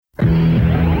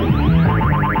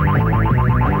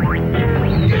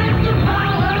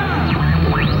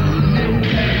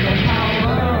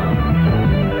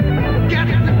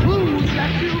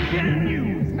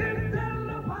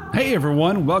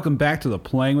welcome back to the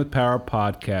Playing with Power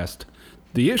podcast,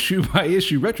 the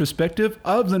issue-by-issue retrospective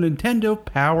of the Nintendo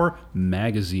Power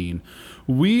magazine.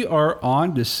 We are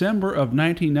on December of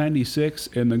 1996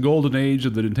 in the golden age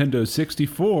of the Nintendo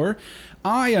 64.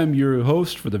 I am your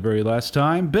host for the very last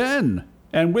time, Ben.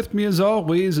 And with me as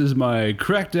always is my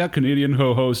cracked-out Canadian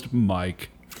ho-host, Mike.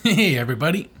 Hey,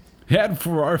 everybody. And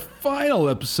for our final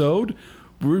episode,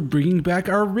 we're bringing back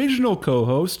our original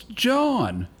co-host,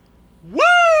 John. Woo!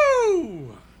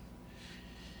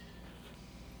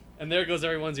 And there goes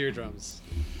everyone's eardrums.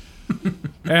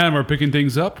 And we're picking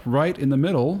things up right in the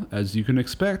middle, as you can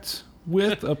expect,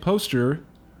 with a poster.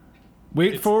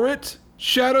 Wait for it.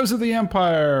 Shadows of the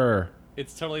Empire.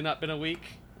 It's totally not been a week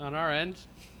on our end.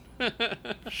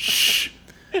 Shh.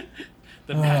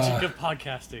 The magic of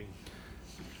podcasting.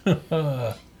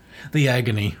 The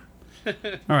agony. All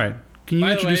right. Can you By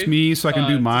the introduce way, me so I can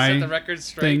do to my set the record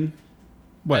straight, thing?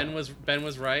 What? Ben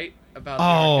was right about the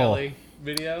R. Kelly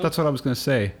video. That's what I was going to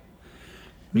say.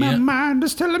 Yeah. My mind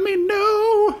is telling me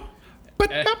no, but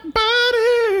my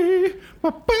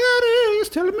body is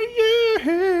telling me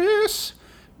yes.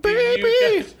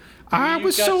 Baby, I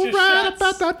was so right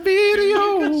about that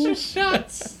video. You got your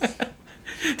shots.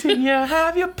 Did you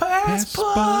have your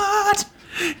passport?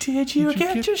 Did you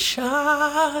get your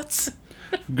shots?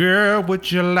 Girl,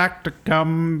 would you like to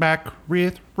come back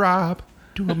with Rob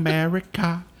to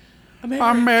America?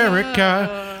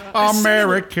 America. It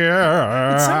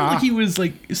sounded like he was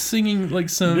like singing like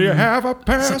some. Do you have a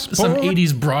passport? Some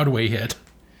 80s Broadway hit.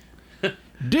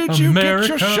 Did you America.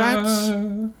 get your shots?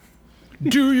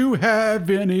 Do you have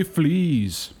any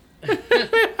fleas?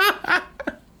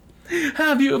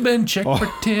 Have you been checked for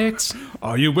ticks?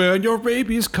 Are you wearing your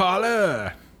rabies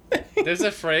collar? There's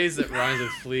a phrase that rhymes with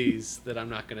fleas that I'm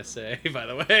not going to say, by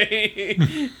the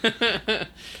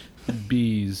way.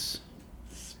 Bees.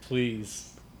 Please.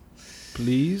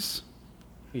 Please?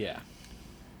 Yeah.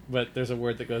 But there's a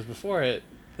word that goes before it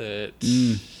that...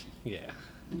 Yeah.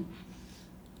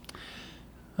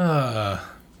 He's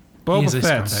Boba a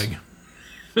Fett.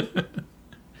 scumbag.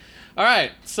 All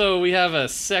right, so we have a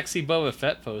sexy Boba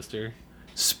Fett poster.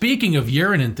 Speaking of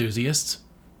urine enthusiasts,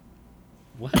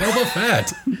 What? Boba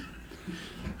Fett.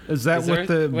 Is that Is what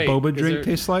there- the wait, boba is drink there-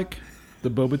 tastes like? The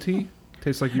boba tea?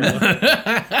 Tastes like urine?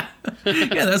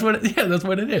 Yeah, that's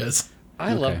what it is.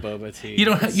 I love Okay. boba tea. You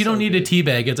don't It's you don't so need good. a tea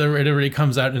bag. It already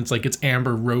comes out and it's like it's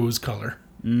amber rose color.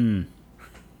 You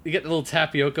get the little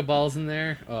tapioca balls in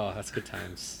there. Oh, that's good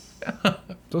times.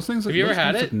 Those things. Have you ever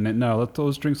had it? No,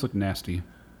 those drinks look nasty.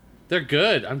 They're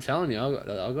good. I'm telling you,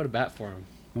 I'll go to bat for them.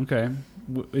 Okay.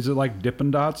 Is it like Dippin'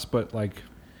 Dots, but like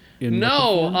in liquid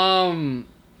No, form?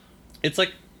 it's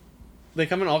like they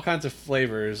come in all kinds of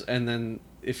flavors, and then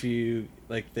if you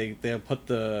like, they'll put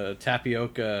the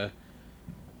tapioca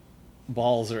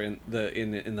balls are in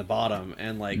the bottom,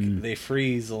 and like they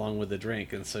freeze along with the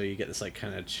drink, and so you get this like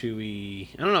kind of chewy.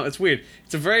 I don't know. It's weird.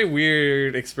 It's a very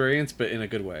weird experience, but in a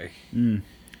good way.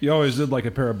 You always did like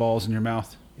a pair of balls in your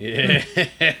mouth.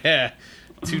 Yeah.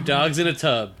 Two dogs in a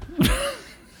tub.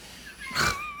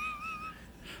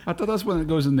 I thought that's when it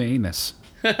goes in the anus.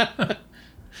 Yeah,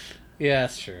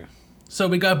 that's true. So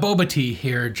we got Boba Tea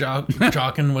here,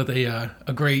 jocking with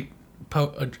a great.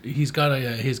 He's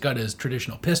got his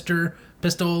traditional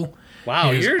pistol.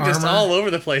 Wow, His you're just armor. all over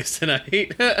the place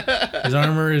tonight. His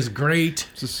armor is great.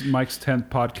 This is Mike's 10th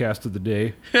podcast of the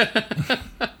day.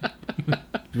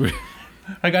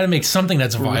 I got to make something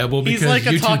that's viable He's because like a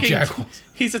YouTube talking. jackals.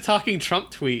 He's a talking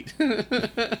Trump tweet.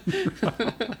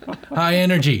 High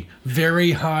energy,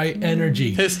 very high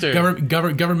energy. Pister.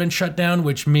 Government shutdown,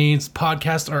 which means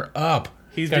podcasts are up.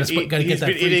 He's Gotta been, get he's that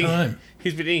been free eating. time.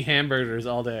 He's been eating hamburgers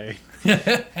all day.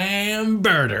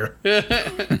 Hamburger.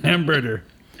 Hamburger.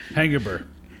 Hangover.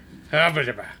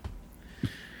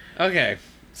 Okay,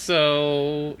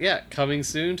 so yeah, coming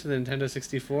soon to the Nintendo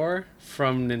 64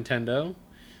 from Nintendo.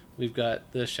 We've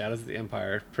got the Shadows of the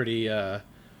Empire. Pretty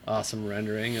awesome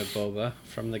rendering of Boba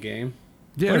from the game.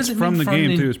 Yeah, What it's does it from mean the from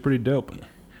game the- too. It's pretty dope.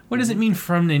 What does it mean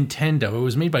from Nintendo? It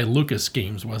was made by Lucas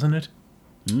Games, wasn't it?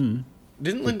 Didn't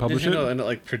They publish Nintendo it? end up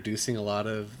like producing a lot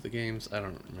of the games? I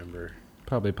don't remember.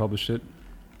 Probably published it.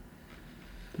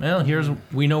 Well,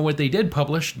 we know what they did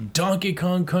publish: Donkey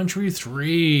Kong Country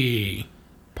 3,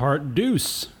 Part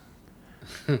Deuce.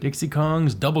 Dixie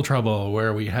Kong's Double Trouble,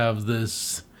 where we have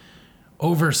this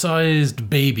oversized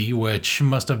baby, which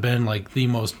must have been like the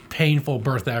most painful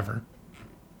birth ever.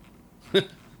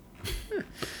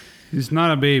 He's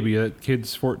not a baby. That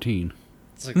kid's 14.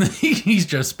 It's like He's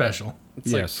just special.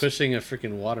 it's Yes. like pushing a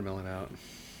freaking watermelon out.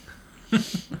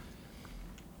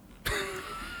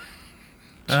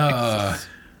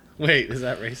 Wait, is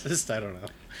that racist? I don't know.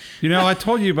 You know, I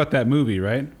told you about that movie,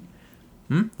 right?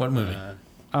 What movie?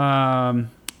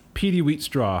 Petey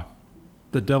Wheatstraw,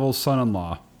 The Devil's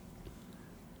Son-in-Law.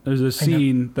 There's a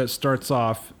scene that starts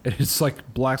off, it's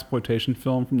like blaxploitation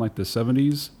film from like the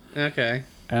 70s. Okay.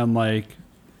 And like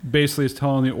basically it's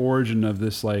telling the origin of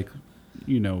this like,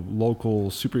 you know,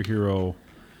 local superhero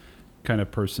kind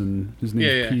of person. His name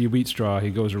is Petey Wheatstraw.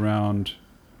 He goes around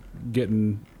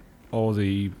getting all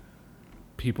the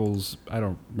people's, I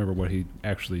don't remember what he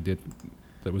actually did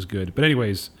that was good. But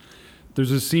anyways, there's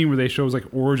a scene where they show his like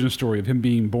origin story of him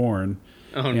being born.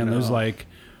 And there's like,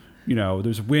 you know,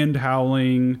 there's wind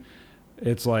howling.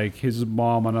 It's like his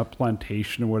mom on a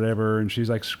plantation or whatever, and she's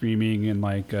like screaming, and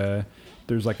like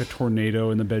there's like a tornado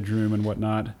in the bedroom and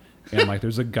whatnot, and like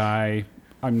there's a guy,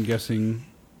 I'm guessing,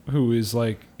 who is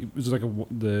like, it was like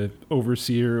the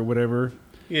overseer or whatever.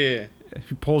 Yeah.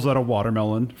 He pulls out a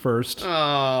watermelon first.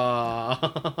 Aww.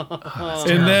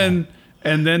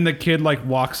 And then the kid like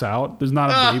walks out. There's not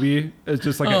a baby. It's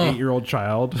just like an 8-year-old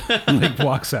child like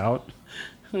walks out.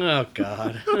 Oh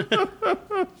God.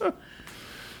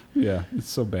 Yeah, it's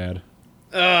so bad.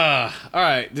 All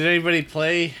right. Did anybody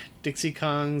play Dixie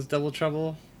Kong's Double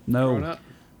Trouble? No.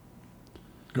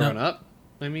 Growing up?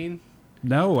 I mean.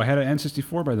 No, I had an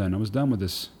N64 by then. I was done with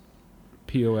this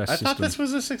POS I system. thought this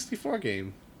was a 64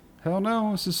 game. Hell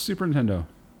no, this is Super Nintendo.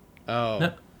 Oh.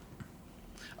 No.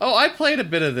 Oh, I played a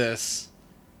bit of this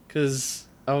because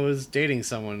I was dating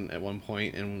someone at one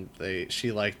point, and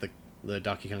she liked the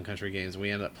Donkey Kong Country games.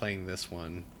 We ended up playing this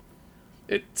one.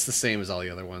 It's the same as all the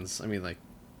other ones. I mean, like,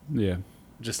 Yeah.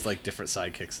 just like different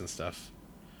sidekicks and stuff.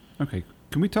 Okay,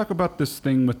 can we talk about this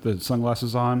thing with the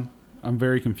sunglasses on? I'm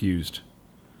very confused.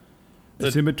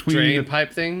 It's in between drain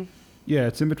pipe thing. Yeah,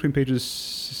 it's in between pages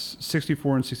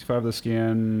 64 and 65 of the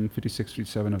scan, 56,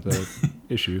 57 of the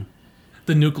issue.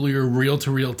 The nuclear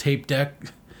reel-to-reel tape deck.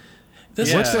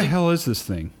 This What the hell is this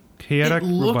thing? Chaotic It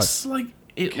looks like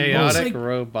Chaotic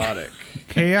robotic.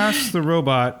 Chaos the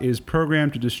robot is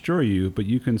programmed to destroy you, but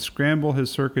you can scramble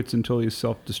his circuits until he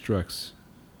self-destructs.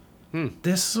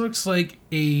 This looks like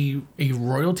a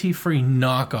royalty-free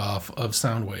knockoff of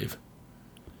Soundwave.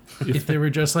 If they were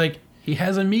just like, he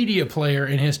has a media player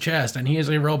in his chest and he is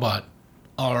a robot.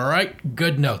 All right,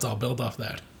 good notes. I'll build off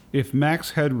that. If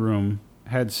Max Headroom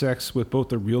had sex with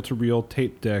both a reel-to-reel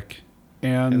tape deck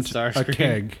and a Starscream.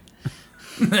 keg,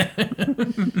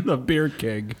 a beer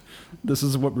keg, this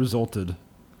is what resulted.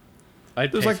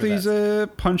 There's like these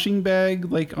punching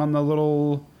bag, like on the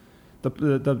little,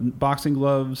 the boxing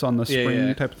gloves on the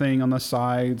spring type thing on the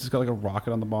sides. It's got like a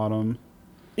rocket on the bottom.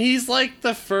 He's like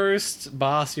the first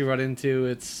boss you run into.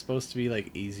 It's supposed to be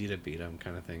like easy to beat him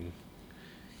kind of thing.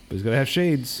 But he's got to have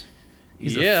shades.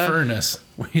 He's a furnace.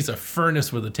 He's a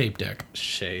furnace with a tape deck.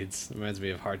 Shades. Reminds me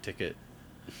of Hard Ticket.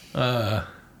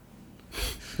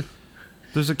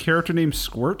 There's a character named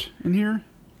Squirt in here.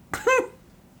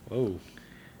 Whoa.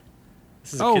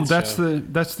 This is a Oh, kid's that's show.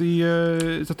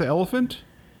 the is that the elephant?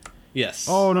 Yes.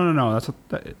 Oh no, that's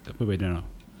wait no.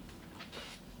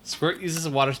 Squirt uses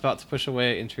a water spout to push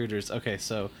away intruders. Okay,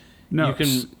 so No, you can.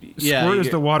 Squirt is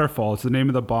the waterfall. It's the name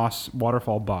of the boss,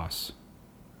 waterfall boss.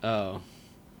 Oh.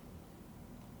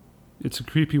 It's a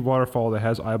creepy waterfall that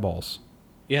has eyeballs.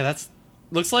 Yeah, that's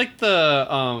looks like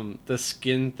the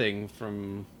skin thing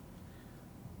from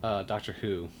Doctor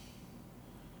Who.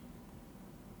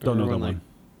 Don't know Remember that when, one. like,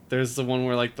 there's the one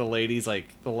where like the lady's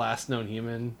like the last known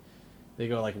human. They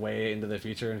go like way into the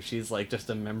future, and she's like just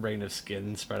a membrane of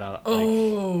skin spread out. Like,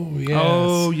 Oh, yes.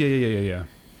 Oh yeah.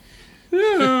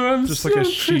 Oh, I'm Just so like a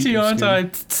sheet pretty, of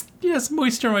aren't skin. I? Yes,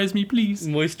 moisturize me, please.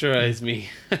 moisturize me.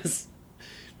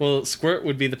 Well, Squirt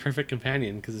would be the perfect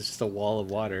companion because it's just a wall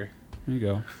of water. There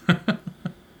you go.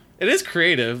 It is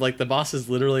creative. Like the boss is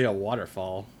literally a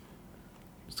waterfall.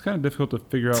 It's kind of difficult to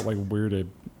figure out like where to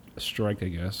strike, I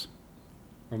guess.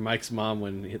 Or Mike's mom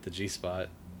when he hit the G spot.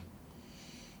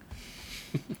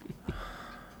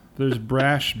 There's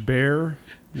Brash Bear,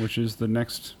 which is the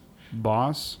next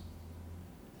boss.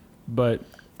 But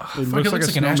it looks like a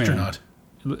an snowman. astronaut.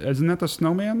 Isn't that the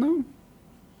snowman though?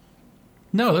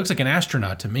 No, it looks like an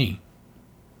astronaut to me.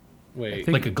 Wait,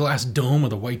 think- Like a glass dome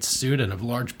with a white suit and a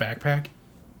large backpack.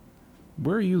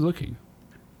 Where are you looking?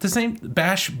 The same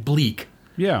Bash Bleak.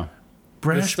 Yeah, the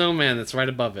Brash. snowman that's right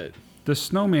above it. the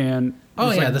snowman. Oh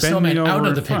is, yeah, like, the bending snowman out over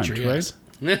of the in front, picture. Yes,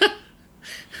 right?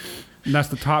 And that's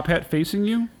the top hat facing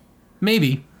you.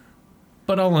 maybe.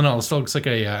 But all in all, it still looks like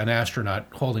an astronaut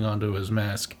holding onto his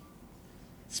mask.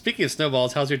 Speaking of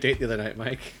snowballs, how's your date the other night,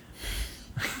 Mike?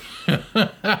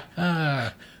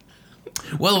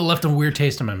 Well, it left a weird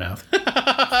taste in my mouth.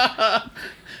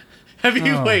 Have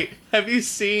you Have you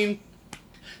seen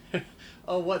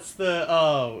what's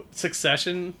the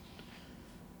Succession?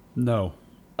 No.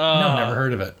 No, never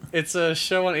heard of it. It's a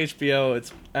show on HBO.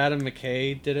 It's Adam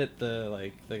McKay did it.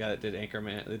 The guy that did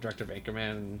Anchorman, the director of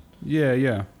Anchorman.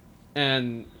 Yeah.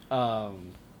 And do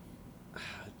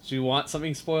you want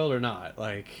something spoiled or not?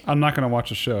 Like, I'm not gonna watch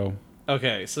the show.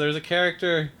 okay, so there's a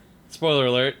character. Spoiler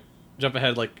alert. Jump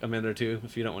ahead like a minute or two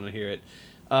if you don't want to hear it.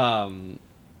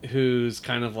 Who's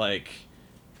kind of like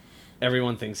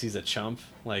everyone thinks he's a chump.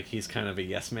 Like he's kind of a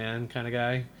yes man kind of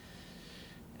guy.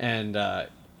 And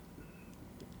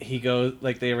he goes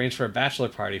like they arrange for a bachelor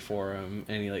party for him,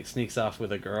 and he like sneaks off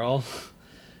with a girl,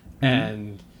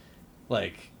 and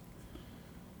like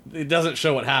it doesn't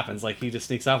show what happens. Like he just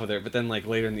sneaks off with her, but then like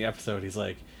later in the episode, he's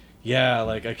like, "Yeah,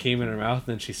 like I came in her mouth,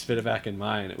 and then she spit it back in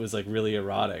mine. It was like really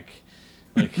erotic."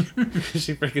 Like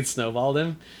she freaking snowballed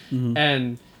him,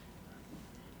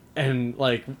 and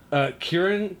like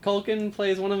Kieran Culkin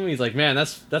plays one of them. He's like, man,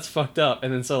 that's fucked up.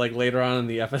 And then so like later on in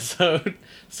the episode,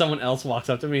 someone else walks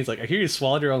up to me. He's like, I hear you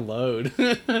swallowed your own load. Because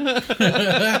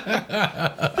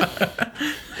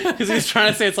he's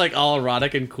trying to say it's like all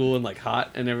erotic and cool and like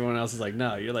hot, and everyone else is like,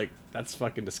 no, you're like, that's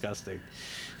fucking disgusting.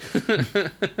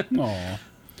 Aw.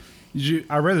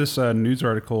 I read this news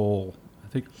article, I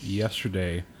think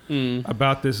yesterday,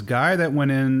 about this guy that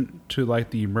went into like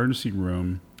the emergency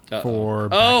room for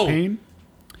back pain.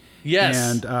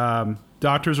 Yes. And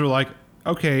doctors were like,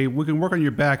 okay, we can work on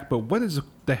your back, but what is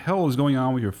the hell is going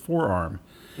on with your forearm?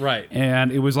 Right.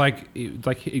 And it was like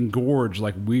engorged,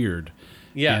 like weird.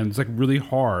 Yeah. And it's like really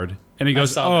hard. And he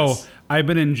goes, this. I've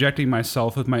been injecting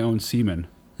myself with my own semen.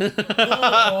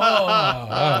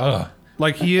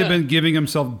 Like he had been giving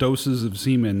himself doses of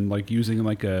semen, like using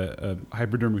like a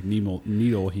hypodermic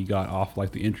needle he got off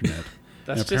like the internet.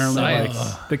 That's and just science.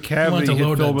 like the cavity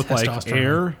had filled with like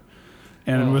air,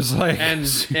 and it was like and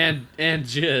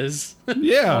jizz.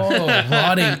 Yeah.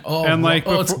 Rotting. And like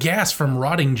it's gas from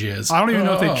rotting jizz. I don't even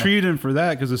know if they treated him for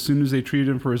that, because as soon as they treated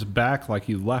him for his back, like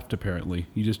he left. Apparently,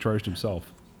 he discharged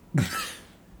himself.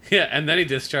 Yeah, and then he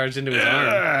discharged into his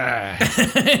arm.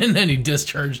 And then he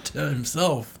discharged to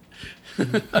himself.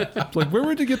 Like, where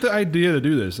would you get the idea to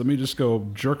do this? Let me just go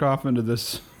jerk off into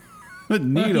this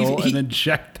needle and then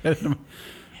jack that.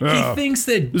 He thinks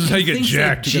that This is how you get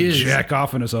jacked. You jizz, can jack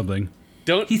off into something.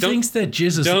 He thinks that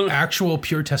jizz is actual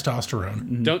pure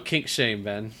testosterone. Don't kink shame,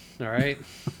 Ben. All right.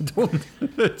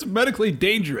 It's medically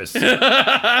dangerous.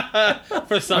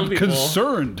 For some people.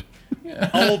 Concerned.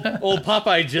 Old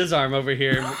Popeye Jizz Arm over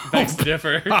here begs to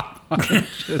differ. He's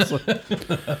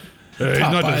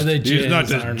not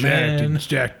just jacked. Man. He's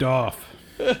jacked off.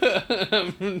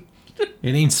 It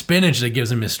ain't spinach that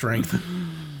gives him his strength.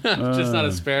 Just not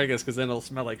asparagus, because then it'll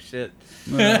smell like shit.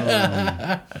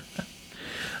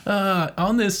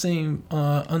 On this same,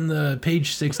 on the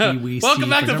page 60, we see... Welcome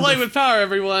back to Play with Power,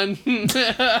 everyone.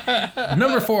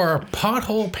 Number 4,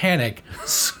 Pothole Panic.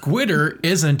 Squitter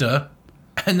isn't a...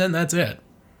 And then that's it.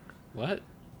 What?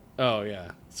 Oh,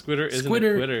 yeah. Squitter isn't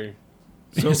Squitter. a quitter.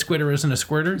 So, Squitter isn't a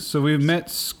squirter? So we've met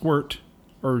Squirt,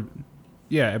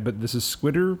 yeah, but this is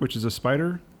Squitter, which is a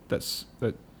spider.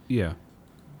 Yeah.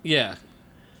 Yeah.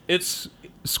 It's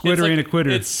Squitter ain't a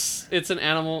quitter. It's an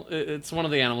animal. It's one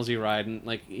of the animals you ride, and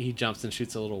like he jumps and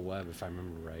shoots a little web, if I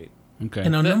remember right. Okay.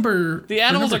 And the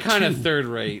animals are kind of 2, third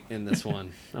rate in this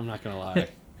one. I'm not gonna lie.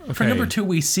 For number 2,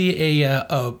 we see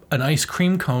an ice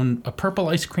cream cone, a purple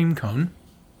ice cream cone.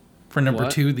 For number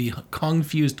 2, the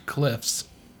Confused Cliffs.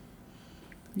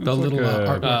 The little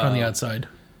artwork on the outside.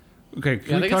 Okay,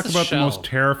 can we talk about the most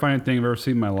terrifying thing I've ever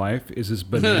seen in my life? Is this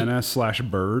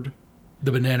banana/bird?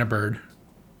 The banana bird.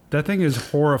 That thing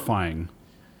is horrifying.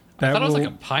 I thought it was like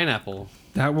a pineapple.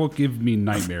 That will give me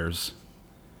nightmares.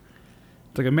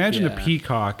 It's like, imagine a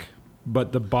peacock,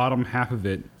 but the bottom half of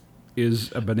it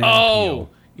is a banana peel.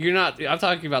 You're not... I'm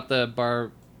talking about the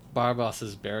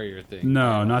Barboss's barrier thing.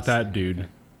 No, not that dude.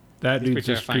 That dude's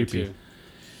just creepy. Too.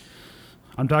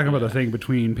 I'm talking about the thing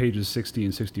between pages 60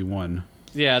 and 61.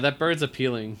 Yeah, that bird's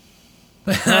appealing.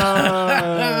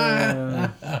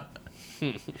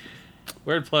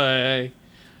 Wordplay.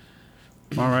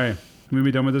 All right. Can we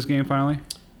be done with this game finally?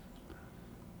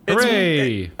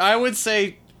 Hooray! I would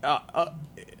say...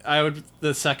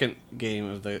 the second game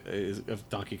of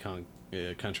Donkey Kong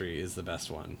Country is the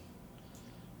best one.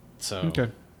 So... Okay.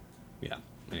 Yeah.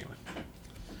 Anyway.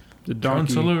 The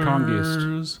Donkey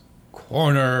Kongiest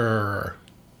Corner.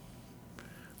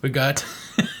 We got...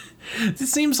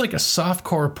 This seems like a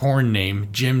softcore porn name,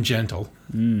 Jim Gentle.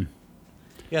 Mm.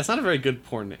 Yeah, it's not a very good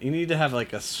porn name. You need to have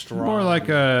like a strong... More like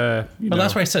a... Well,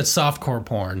 that's why I said softcore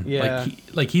porn. Yeah.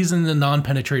 Like he's in the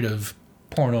non-penetrative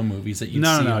porno movies that you'd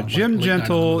No, see. no, no. on, Jim late night on the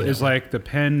Gentle Movie is Network. like the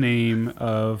pen name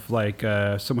of like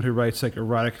someone who writes like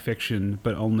erotic fiction,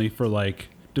 but only for like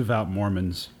devout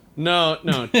Mormons. No.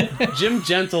 Jim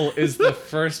Gentle is the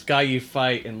first guy you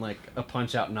fight in like a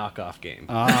Punch-Out knockoff game.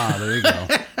 Ah, there you go.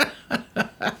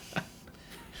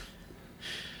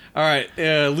 All right,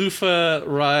 Lufa,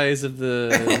 Rise of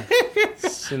the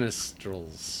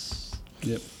Sinistrals.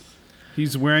 Yep.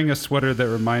 He's wearing a sweater that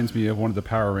reminds me of one of the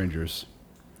Power Rangers.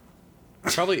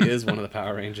 Probably is one of the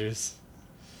Power Rangers.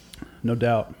 No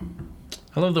doubt.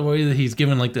 I love the way that he's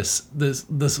given like this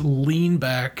lean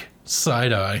back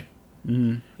side eye.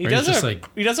 He Or does he's just have like-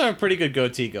 he does have a pretty good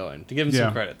goatee going. To give him Yeah.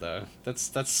 some credit though,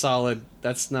 that's solid.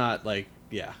 That's not like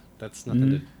that's nothing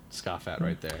to scoff at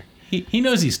right there. He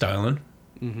knows he's styling.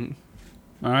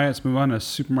 All right, let's move on to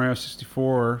Super Mario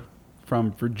 64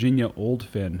 from Virginia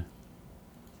Oldfin,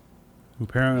 who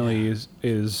apparently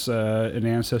is an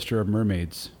ancestor of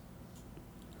mermaids.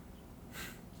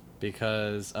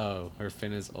 Because her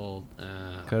fin is old.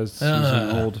 Because she's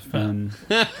an old fin.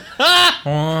 Going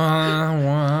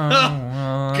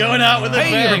out with a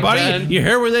Hey, bang, everybody! man. You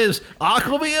hear where there's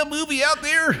Aquaman movie out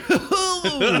there?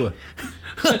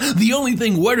 The only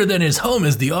thing wetter than his home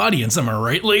is the audience. Am I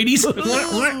right, ladies?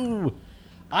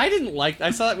 I didn't like.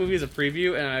 I saw that movie as a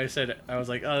preview, and I was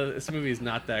like, oh, this movie is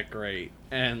not that great.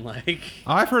 And like,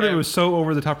 I've heard it was so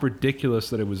over the top ridiculous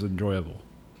that it was enjoyable.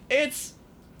 it's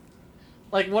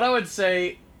like what I would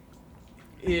say.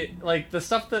 Like the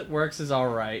stuff that works is all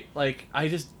right. Like I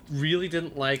just really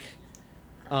didn't like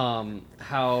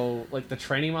how like the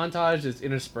training montage is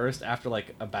interspersed after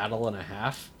like a battle and a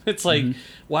half. It's like,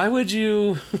 why would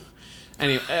you?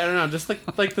 Anyway, I don't know. Just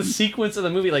like the sequence of the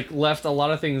movie like left a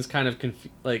lot of things kind of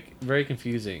very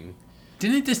confusing.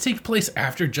 Didn't this take place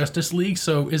after Justice League?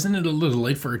 So isn't it a little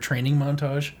late for a training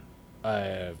montage?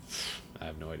 I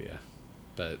have no idea,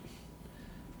 but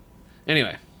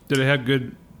anyway, Did it have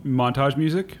good montage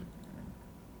music?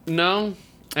 no.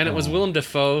 And it was Willem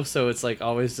Dafoe, so it's like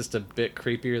always just a bit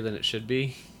creepier than it should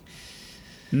be.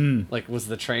 Like was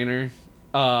the trainer.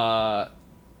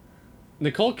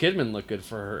 Nicole Kidman looked good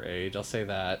for her age, I'll say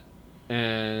that.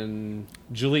 And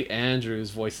Julie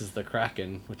Andrews voices the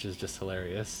Kraken, which is just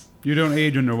hilarious. You don't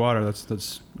age underwater.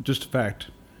 That's just a fact.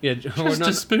 Yeah, Just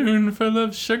a spoonful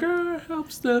of sugar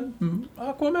helps the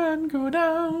Aquaman go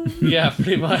down. yeah,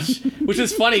 pretty much. Which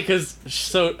is funny because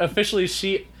so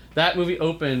officially that movie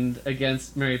opened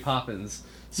against Mary Poppins.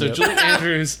 So Yep. Julie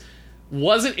Andrews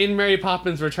wasn't in Mary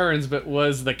Poppins Returns, but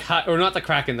was or not the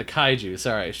Kraken, the Kaiju.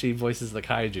 Sorry, she voices the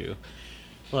Kaiju.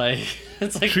 Like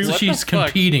it's like what She's the fuck?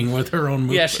 competing with her own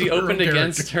movie. Yeah, she her own opened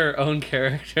against character. her own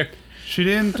character. She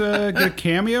didn't get a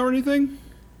cameo or anything?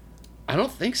 I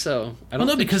don't think so. I Well, don't no,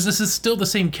 think because this is still the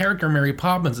same character, Mary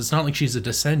Poppins. It's not like she's a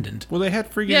descendant. Well, they had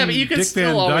freaking Yeah, but you could Dick Van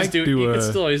still always Dyke do. You a could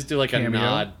still always do like a cameo.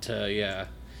 nod to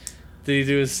Did he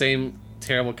do his same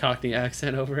terrible Cockney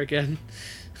accent over again?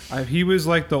 He was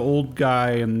like the old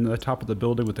guy in the top of the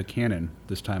building with the cannon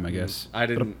this time, I guess. I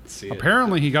didn't see it.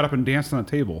 Apparently, he got up and danced on a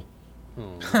table.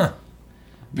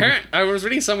 I was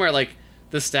reading somewhere like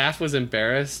the staff was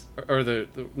embarrassed, or the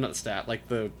not staff, like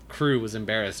the crew was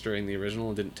embarrassed during the original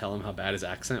and didn't tell him how bad his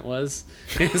accent was.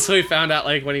 So he found out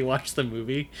like when he watched the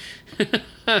movie.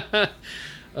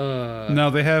 No,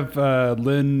 they have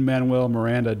Lin-Manuel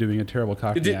Miranda doing a terrible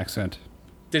Cockney accent.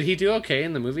 Did he do okay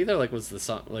in the movie though? Like was the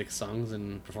songs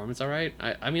and performance all right?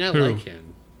 I mean I Who? like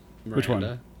him. Miranda. Which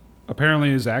one?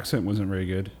 Apparently, his accent wasn't very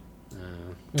good.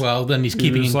 Well, then he's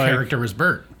keeping was in like- character as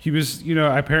Bert. He was,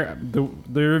 the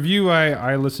review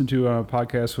I listened to on a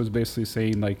podcast was basically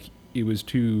saying like it was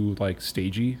too like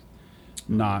stagey,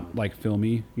 not like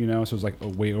filmy, So it was like a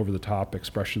way over the top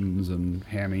expressions and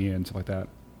hammy and stuff like that.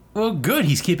 Well, good.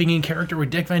 He's keeping in character with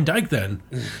Dick Van Dyke. Then,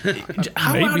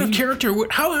 how out of Maybe. character?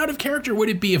 How out of character would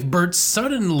it be if Bert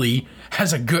suddenly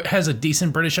has a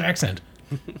decent British accent?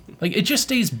 Like it just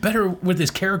stays better with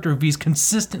his character if he's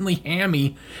consistently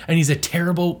hammy and he's a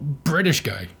terrible British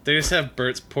guy. They just have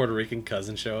Bert's Puerto Rican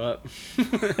cousin show up.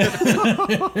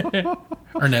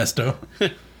 Ernesto.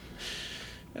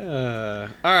 All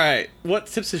right, what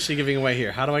tips is she giving away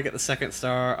here? How do I get the second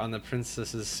star on the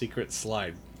Princess's Secret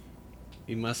slide?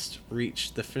 You must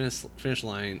reach the finish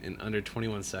line in under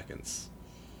 21 seconds.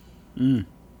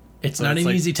 It's So not it's an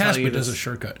like easy task, telling but you there's a this-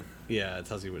 shortcut. Yeah, it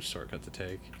tells you which shortcut to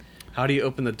take. How do you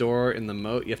open the door in the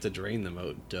moat? You have to drain the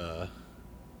moat. Duh.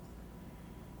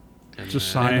 And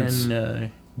Just then- science.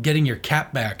 And getting your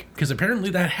cap back, because apparently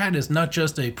that hat is not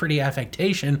just a pretty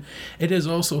affectation, it is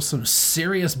also some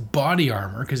serious body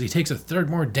armor, because he takes a third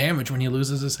more damage when he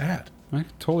loses his hat. I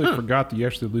totally forgot that you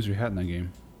actually lose your hat in that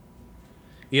game.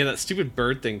 Yeah, that stupid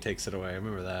bird thing takes it away. I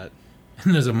remember that.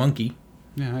 And there's a monkey.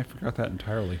 Yeah, I forgot that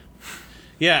entirely.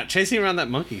 Yeah, chasing around that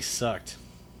monkey sucked.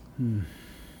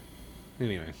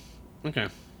 Anyway, okay.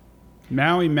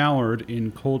 Maui Mallard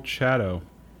in Cold Shadow,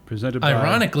 presented by...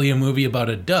 Ironically, a movie about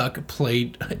a duck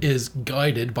is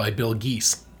guided by Bill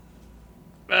Geese.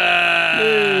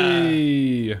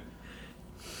 Hey!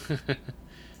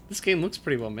 This game looks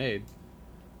pretty well made.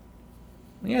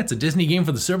 Yeah, it's a Disney game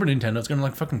for the Super Nintendo. It's gonna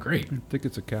look fucking great. I think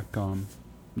it's a Capcom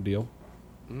deal.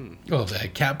 Oh, the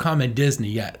Capcom and Disney.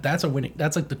 Yeah, that's a winning.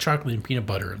 That's like the chocolate and peanut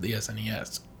butter of the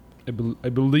SNES. I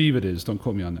believe it is. Don't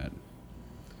quote me on that.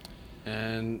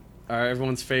 And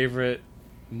everyone's favorite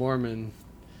Mormon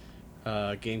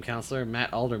game counselor,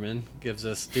 Matt Alderman, gives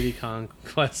us Diddy Kong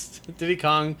Quest. Diddy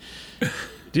Kong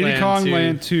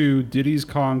Land 2, Diddy's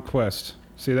Kong Quest.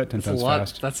 Say that 10 times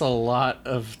fast. That's a lot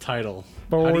of title.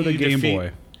 For the Game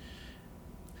Boy.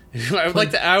 I would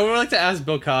like to ask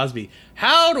Bill Cosby,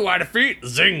 how do I defeat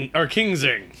King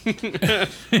Zing?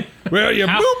 Well, you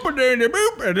boop and then you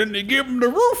boop, and then you give him the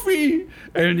roofie,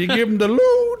 and you give him the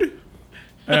load,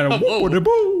 and a whoop with a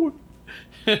boo.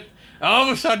 All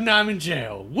of a sudden, I'm in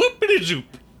jail. Whoopity zoop.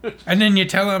 And then you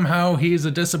tell him how he's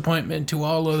a disappointment to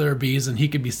all other bees, and he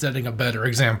could be setting a better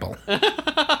example.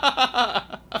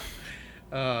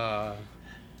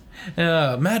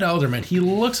 Matt Alderman, he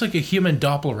looks like a human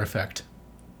Doppler effect.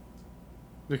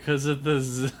 Because of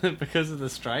the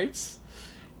stripes?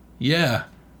 Yeah.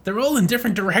 They're all in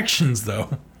different directions,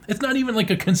 though. It's not even like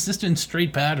a consistent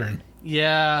straight pattern.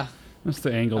 Yeah. That's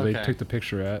the angle they took the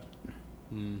picture at.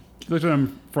 If you looked at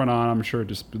him front on, I'm sure it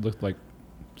just looked like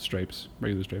stripes,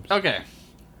 regular stripes. Okay.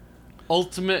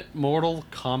 Ultimate Mortal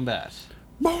Kombat.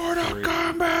 Mortal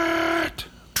Kombat!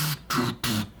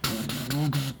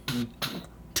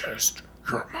 Test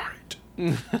your might.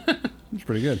 It's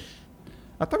pretty good.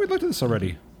 I thought we looked at this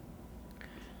already.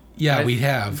 Yeah, we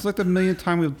have. It's like the millionth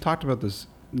time we've talked about this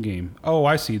game. Oh,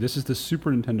 I see. This is the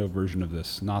Super Nintendo version of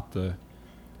this, not the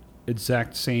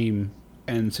exact same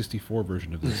N64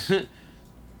 version of this.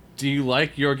 Do you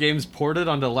like your games ported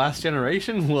onto last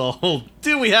generation? Well,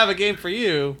 do we have a game for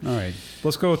you? All right.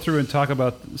 Let's go through and talk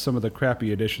about some of the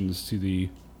crappy additions to the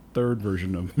third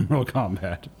version of Mortal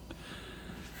Kombat.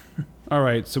 All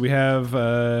right. So we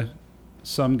have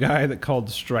some guy that called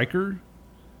Stryker,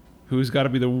 who's got to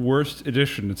be the worst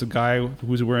edition. It's a guy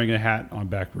who's wearing a hat on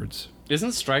backwards.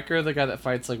 Isn't Stryker the guy that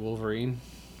fights like Wolverine?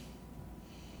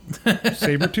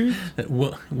 Sabretooth?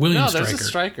 William No, Stryker. there's a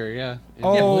Stryker, yeah.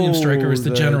 Oh, Yeah, William Stryker is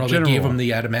the general that gave general. him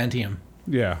the adamantium.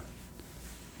 Yeah.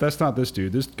 That's not this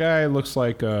dude. This guy looks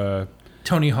like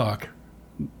Tony Hawk.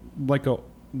 like a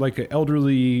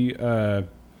elderly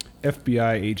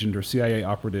FBI agent or CIA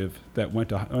operative that went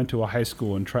to a high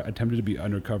school and attempted to be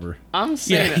undercover. I'm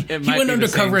saying Yeah, it he might went be the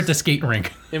undercover same, at the skate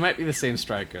rink. It might be the same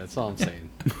Stryker. That's all I'm saying.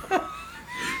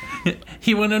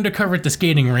 He went undercover at the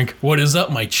skating rink. What is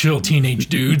up, my chill teenage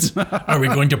dudes? Are we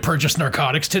going to purchase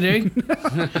narcotics today?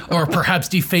 Or perhaps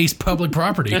deface public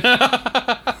property?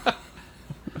 Yeah,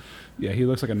 he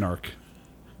looks like a narc.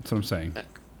 That's what I'm saying.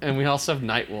 And we also have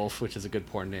Nightwolf, which is a good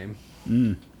porn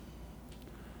name.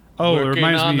 Oh, it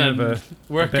reminds me of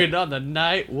working on the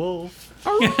Nightwolf.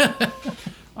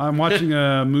 I'm watching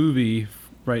a movie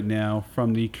right now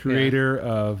from the creator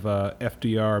of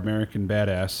FDR, American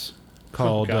Badass,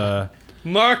 called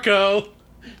Marco.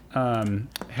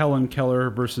 Helen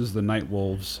Keller versus the Night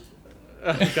Wolves.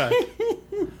 Oh, God.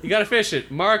 You gotta fish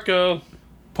it. Marco.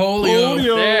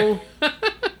 Polio. There.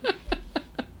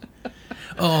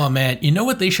 Oh, man. You know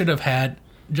what they should have had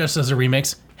just as a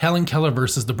remix? Helen Keller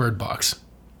versus the Bird Box.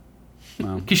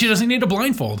 Wow. Because she doesn't need a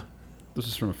blindfold. This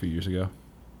is from a few years ago.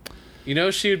 You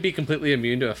know she would be completely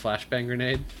immune to a flashbang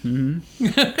grenade?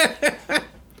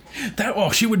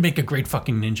 She would make a great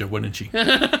fucking ninja, wouldn't she?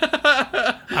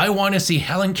 I want to see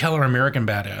Helen Keller, American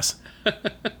Badass.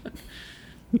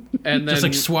 And then Just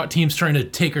like SWAT teams trying to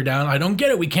take her down. I don't get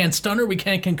it. We can't stun her. We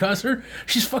can't concuss her.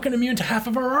 She's fucking immune to half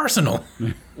of our arsenal.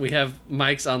 we have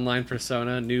Mike's online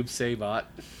persona, Noob Saybot.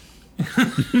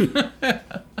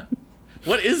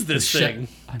 What is this thing?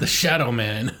 The Shadow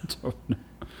Man.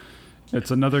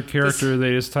 It's another character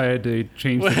they just tried to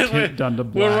change the tint down to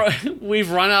black.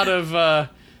 We've run out of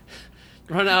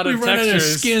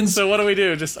textures. Skins. So what do we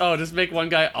do? Just make one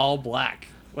guy all black.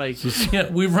 Like Yeah,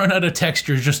 we've run out of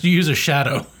textures just to use a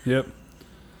shadow. Yep.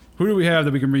 Who do we have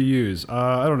that we can reuse?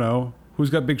 I don't know. Who's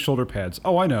got big shoulder pads?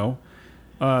 Oh, I know.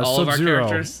 all of our Sub-Zero.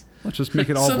 characters. Let's just make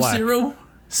it all black. Sub-Zero?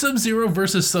 Sub-Zero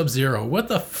versus Sub-Zero. What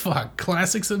the fuck?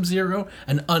 Classic Sub-Zero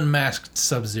and unmasked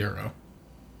Sub-Zero.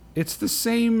 It's the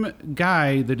same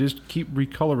guy. They just keep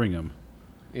recoloring him.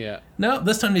 Yeah. No,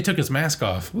 this time they took his mask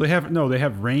off. Well, they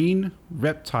have Rain,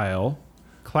 Reptile,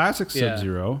 Classic Yeah.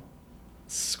 Sub-Zero,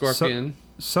 Scorpion.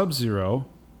 Sub-Zero,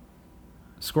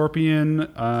 Scorpion,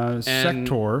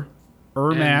 Sector,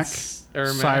 Ermac,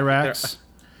 Cyrax.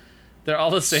 They're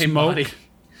all the same Smoke. body.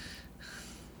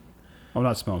 Oh,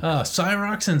 not Smoke.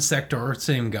 Cyrox and Sector,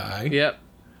 same guy. Yep.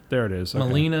 There it is. Okay.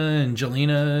 Melina and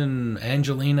Jelena and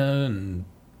Angelina and...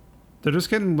 They're just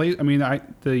getting late. I mean,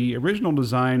 the original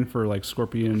design for like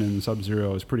Scorpion and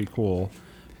Sub-Zero is pretty cool,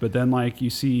 but then like you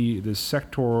see this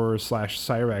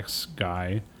Sector/Cyrax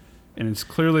guy, and it's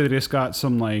clearly they just got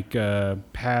some like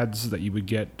pads that you would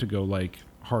get to go like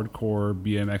hardcore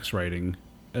BMX riding,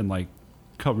 and like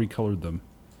recolored them.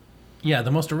 Yeah, the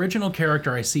most original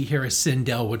character I see here is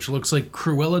Sindel, which looks like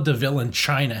Cruella de Vil in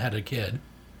China had a kid.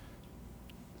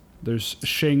 There's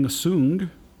Shang Tsung,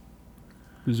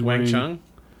 who's Wang wearing Chung.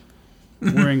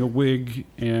 wearing a wig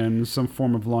and some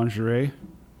form of lingerie.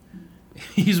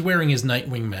 He's wearing his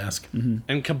Nightwing mask. Mm-hmm.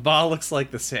 And Cabal looks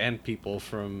like the Sand People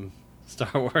from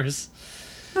Star Wars.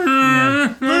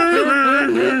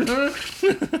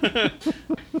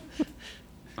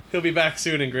 He'll be back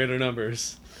soon in greater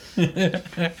numbers.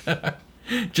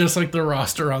 Just like the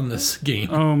roster on this game.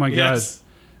 Oh my god! Yes.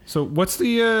 So what's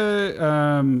the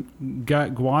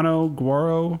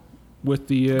Guaro with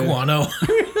the Guano.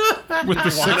 with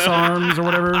the 6 arms or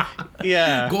whatever?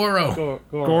 Yeah. Goro.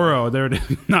 Goro, there it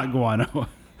is. Not Guano.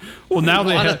 Well, now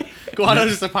they have. Guano's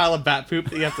just a pile of bat poop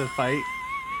that you have to fight.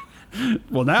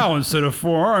 Well, now instead of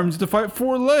 4 arms, to fight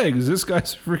 4 legs. This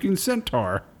guy's a freaking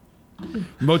centaur.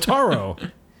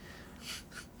 Motaro.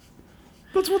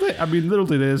 That's what they. I mean,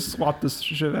 literally, they just swapped this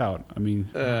shit out. I mean,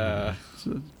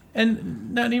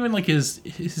 And not even like his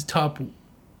top...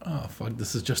 Oh, fuck,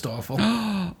 this is just awful.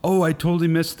 oh, I totally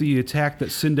missed the attack that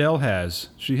Sindel has.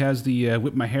 She has the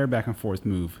whip my hair back and forth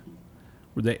move,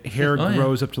 where the hair Oh, yeah.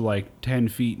 grows up to like 10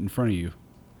 feet in front of you.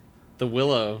 The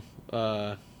Willow.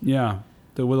 Yeah,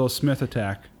 the Willow Smith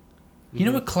attack. You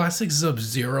know what classic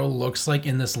Sub-Zero looks like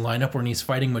in this lineup when he's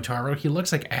fighting Motaro? He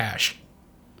looks like Ash.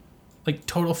 Like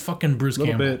total fucking Bruce A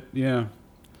little Campbell. bit, yeah.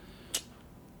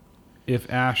 If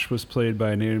Ash was played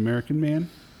by a Native American man.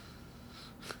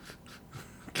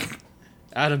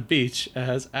 Adam Beach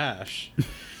as Ash.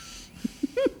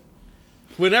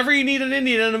 Whenever you need an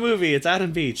Indian in a movie, it's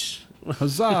Adam Beach.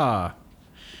 Huzzah!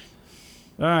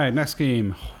 All right, next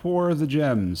game, Whore of the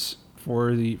Gems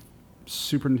for the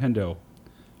Super Nintendo,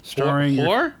 starring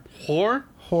Whore?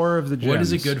 Whore of the Gems. What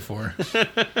is it good for?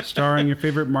 Starring your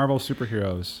favorite Marvel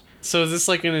superheroes. So is this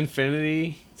like an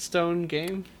Infinity Stone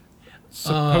game?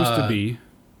 Supposed to be.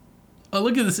 Oh,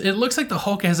 look at this. It looks like the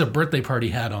Hulk has a birthday party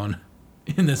hat on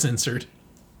in this insert.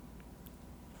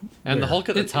 And the Where? Hulk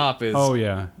at the top is Oh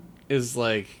yeah, is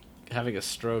like having a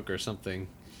stroke or something.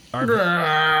 it's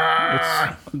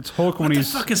Hulk when What the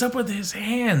he's fuck is up with his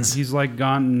hands? he's like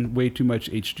gotten way too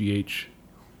much HGH.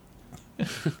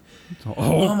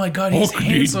 Oh my god, his Hulk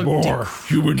hands needs look more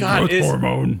human God, growth is-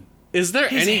 hormone. Is there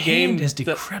His any hand game is that,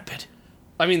 decrepit.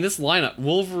 I mean, this lineup,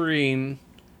 Wolverine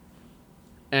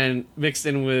and mixed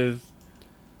in with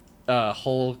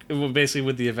Hulk, basically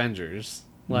with the Avengers.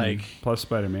 Like, Plus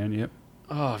Spider-Man. Yep.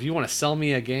 oh, if you want to sell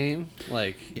me a game,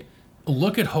 like,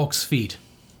 Look at Hulk's feet.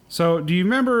 So, do you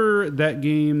remember that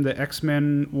game, the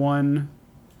X-Men one?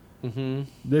 mm-hmm.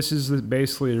 This is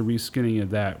basically a reskinning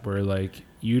of that, where like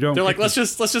you don't. They're like, get let's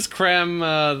to- just cram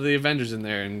the Avengers in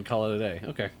there and call it a day.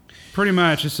 Okay. Pretty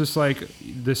much, it's just like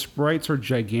the sprites are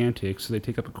gigantic, so they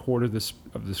take up a quarter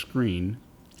of the screen.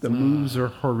 The moves are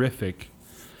horrific,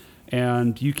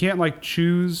 and you can't like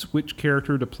choose which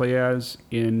character to play as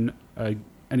in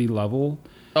any level.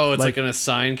 Oh, it's like an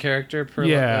assigned character per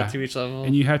to each level.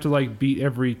 And you have to like beat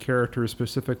every character a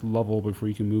specific level before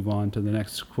you can move on to the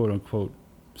next quote unquote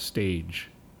stage.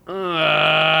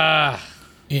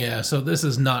 Yeah, so this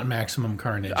is not Maximum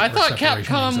Carnage. I or thought Separation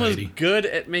Capcom was Anxiety. good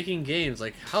at making games.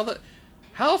 Like,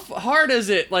 how hard is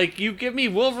it? Like, you give me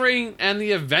Wolverine and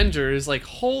the Avengers. Like,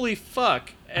 holy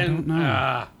fuck! And don't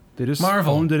know. They just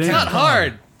Marvel. phoned it It's in. it's not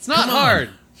hard. It's not Come on. hard.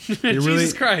 really-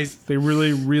 Jesus Christ! They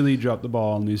really dropped the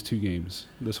ball on these two games.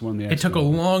 This one, the It took a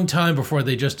long time before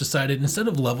they just decided, instead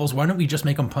of levels, why don't we just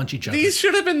make them punch each other? These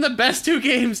should have been the best 2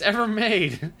 games ever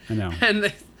made. I know. And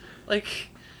they, like,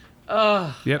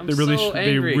 Yep, I'm they really so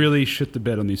they angry. really shit the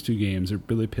bed on these two games. It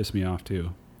really pissed me off too.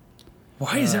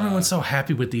 Why is everyone so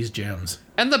happy with these gems?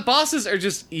 And the bosses are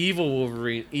just evil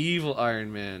Wolverine, evil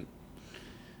Iron Man,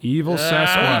 Evil Oh, you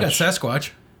got Sasquatch.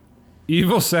 Sasquatch.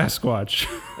 Evil Sasquatch.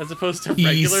 as opposed to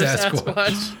regular Sasquatch.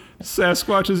 Sasquatch.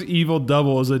 Sasquatch's evil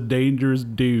double is a dangerous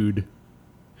dude.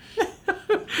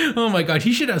 Oh my god,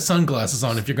 he should have sunglasses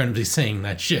on if you're going to be saying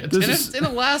that shit. This And is- it's in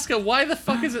Alaska. Why the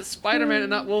fuck is it Spider-Man and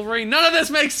not Wolverine? None of this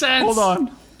makes sense. Hold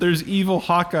on. There's evil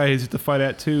Hawkeye you have to fight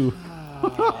at too.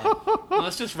 Well,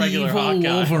 that's just regular Evil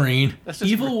Hawkeye. Wolverine. That's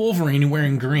just Evil Wolverine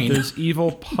wearing green. There's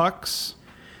evil Pucks.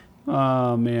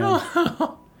 Oh man.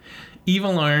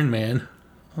 Evil Iron Man.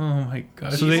 Oh my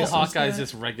god. So Evil Hawkeye is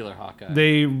just regular Hawkeye.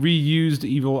 They reused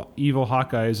evil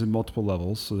Hawkeyes in multiple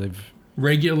levels, so they've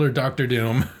Regular Doctor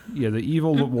Doom. the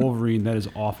evil Wolverine, that is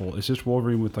awful. It's just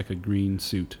Wolverine with like a green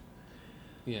suit.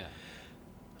 Yeah.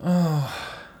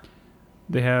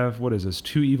 They have, what is this?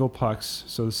 2 evil Pucks,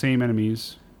 so the same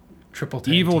enemies. Triple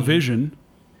tag Evil team. Vision.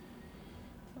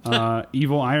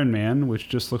 Evil Iron Man, which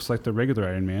just looks like the regular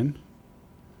Iron Man.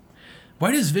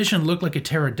 Why does Vision look like a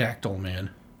pterodactyl, man?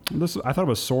 I thought it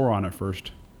was Sauron at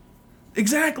first.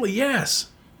 Exactly, yes.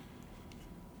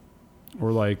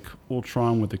 Or like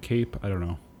Ultron with a cape. I don't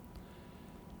know.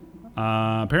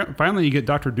 Apparently, finally, you get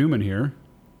Doctor Doom in here.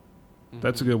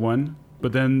 That's a good one.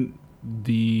 But then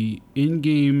the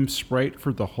in-game sprite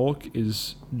for the Hulk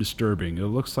is disturbing. It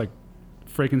looks like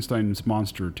Frankenstein's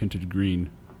monster tinted green.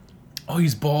 Oh,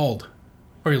 he's bald.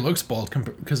 Or he looks bald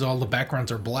because all the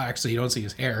backgrounds are black, so you don't see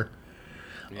his hair.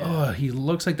 Yeah. Oh, he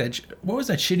looks like that. What was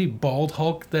that shitty bald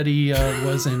Hulk that he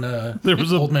was in There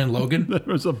was Old Man Logan? There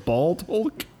was a bald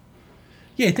Hulk?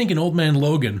 Yeah, I think in Old Man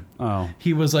Logan. Oh.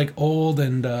 He was like old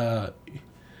and...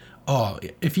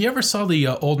 if you ever saw the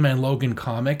Old Man Logan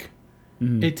comic,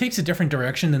 it takes a different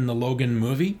direction than the Logan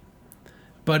movie.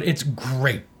 But it's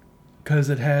great because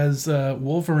it has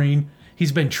Wolverine.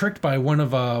 He's been tricked by one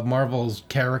of Marvel's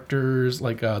characters,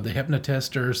 like the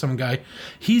Hypnotist or some guy.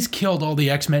 He's killed all the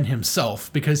X-Men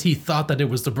himself because he thought that it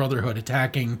was the Brotherhood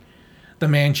attacking the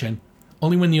mansion.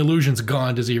 Only when the illusion's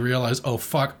gone does he realize, oh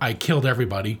fuck, I killed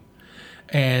everybody.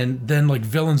 And then like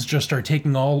villains just start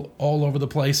taking all over the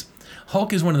place.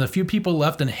 Hulk is one of the few people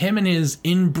left, and him and his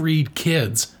inbreed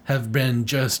kids have been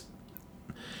just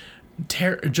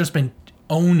been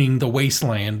owning the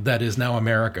wasteland that is now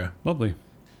America. Lovely.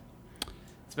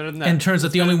 It's better than that. And it turns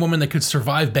out the only woman that could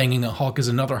survive banging a Hulk is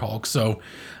another Hulk. So,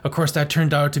 of course, that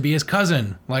turned out to be his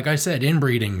cousin. Like I said,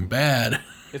 inbreeding, bad.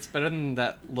 It's better than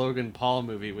that Logan Paul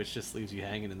movie, which just leaves you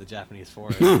hanging in the Japanese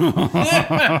forest.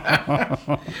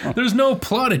 There's no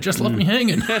plot, it just left me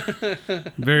hanging.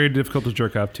 Very difficult to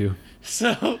jerk off to.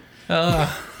 So,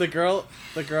 the girl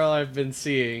I've been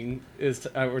seeing is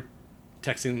we're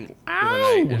texting the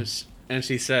other night, and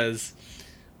she says,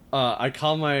 "I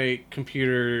call my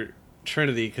computer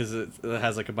Trinity because it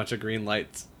has like a bunch of green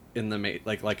lights in the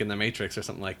like in the Matrix or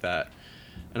something like that."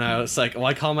 And I was like, "Well,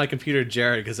 I call my computer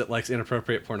Jared because it likes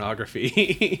inappropriate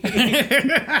pornography."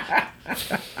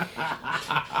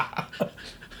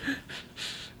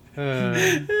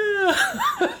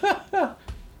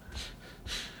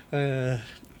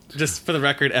 Just for the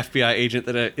record, FBI agent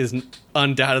that is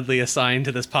undoubtedly assigned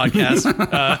to this podcast.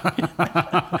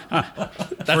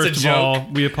 That's First a of joke. all,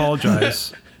 we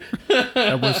apologize.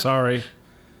 And we're sorry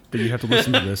that you have to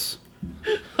listen to this.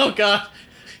 Oh God,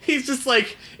 he's just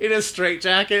like in a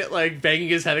straitjacket, like banging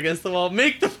his head against the wall.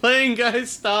 Make the plane,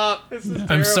 guys, stop! This is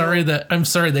I'm terrible."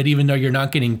 sorry that even though you're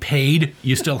not getting paid,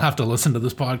 you still have to listen to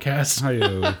this podcast.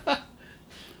 Hi-yo.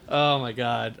 Oh my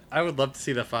God, I would love to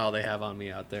see the file they have on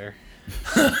me out there.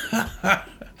 All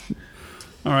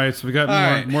right, so we got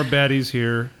right. more baddies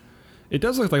here. It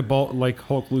does look like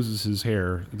Hulk loses his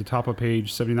hair at the top of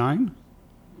page 79.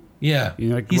 Yeah, You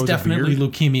know, like he's grows a definitely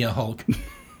beard? leukemia Hulk.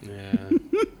 Yeah,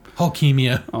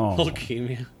 Hulkemia. Oh,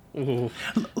 leukemia. Ooh.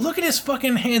 Look at his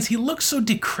fucking hands. He looks so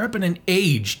decrepit and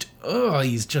aged. Oh,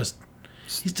 he's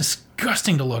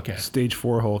disgusting to look at. stage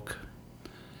 4 Hulk.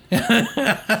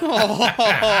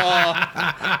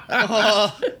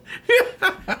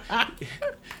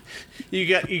 You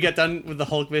get done with the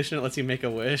Hulk vision. It lets you make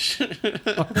a wish.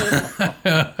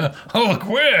 Hulk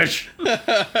wish.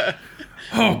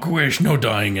 Hulk wish. No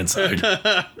dying inside.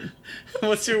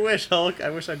 What's your wish, Hulk? I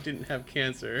wish I didn't have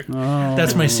cancer. Oh,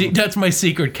 That's my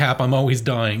secret cap. I'm always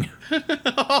dying.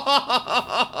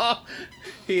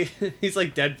 He's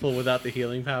like Deadpool without the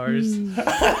healing powers.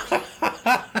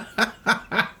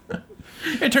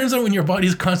 It turns out when your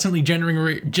body's constantly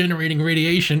generating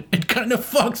radiation, it kind of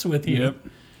fucks with you. Yep.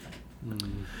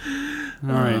 All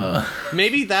right.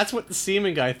 Maybe that's what the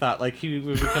semen guy thought. Like he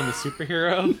would become a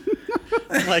superhero,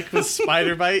 like with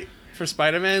Spider Bite for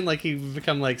Spider-Man. Like he would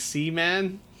become like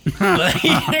Seaman. Well,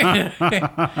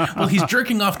 he's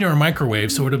jerking off near a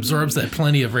microwave, so it absorbs that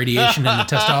plenty of radiation and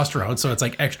the testosterone, so it's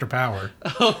like extra power.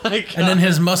 Oh my God! And then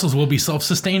his muscles will be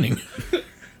self-sustaining.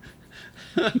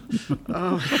 Oh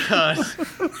my God!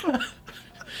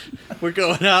 We're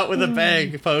going out with a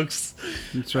bang, folks.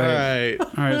 That's All right. right.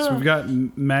 All right, so we've got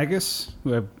Magus,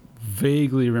 who I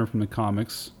vaguely remember from the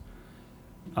comics.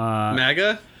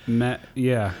 MAGA?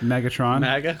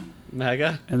 Megatron.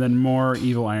 MAGA? And then more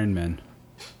evil Iron Men.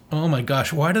 Oh my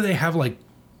gosh, why do they have like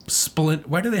splinter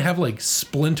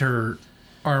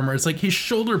armor? It's like his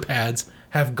shoulder pads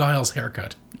have Guile's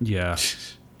haircut. Yeah.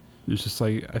 It's just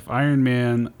like if Iron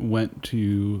Man went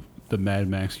to the Mad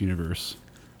Max universe.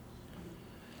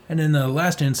 And in the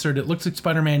last insert, it looks like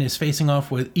Spider-Man is facing off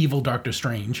with evil Doctor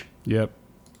Strange. Yep.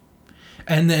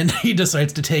 And then he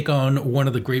decides to take on one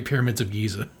of the Great Pyramids of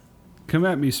Giza. Come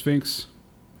at me, Sphinx.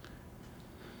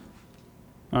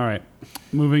 All right.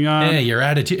 Moving on. Hey, your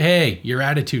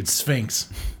attitude, Sphinx.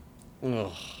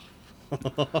 Ugh.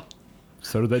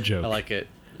 So did that joke. I like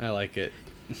it.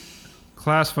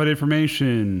 Classified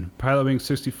information. Pilot Wing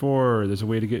 64. There's a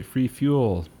way to get free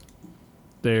fuel.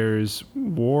 There's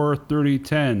War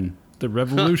 3010. The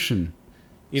Revolution.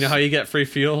 You know how you get free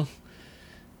fuel?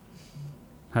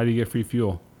 How do you get free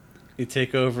fuel? You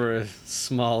take over a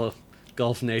small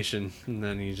Gulf nation, and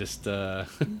then you just so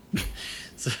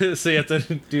you have to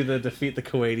do the defeat the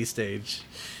Kuwaiti stage.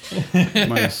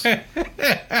 Nice. Enter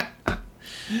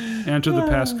the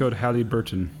passcode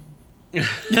Halliburton.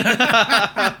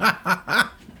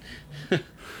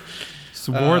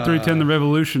 So War 310 The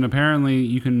Revolution, apparently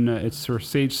you can, it's for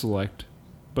Sage Select,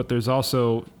 but there's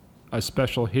also a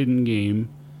special hidden game,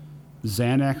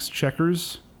 Xanax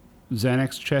Checkers,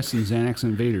 Xanax Chess, and Xanax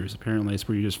Invaders. Apparently it's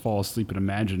where you just fall asleep and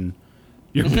imagine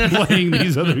you're playing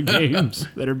these other games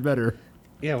that are better.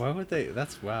 Yeah, why would they?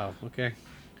 That's wow. Okay.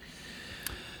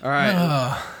 All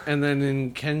right. And then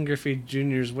in Ken Griffey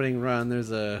Jr.'s winning run,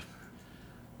 there's a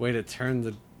way to turn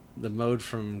the mode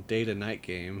from day to night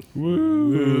game.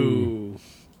 Woo!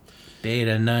 Day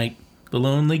to night. The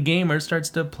lonely gamer starts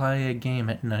to play a game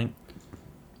at night.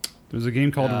 There's a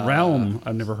game called Realm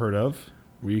I've never heard of,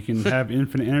 where you can have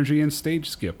infinite energy and stage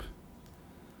skip.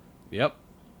 Yep.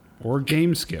 Or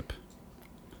game skip.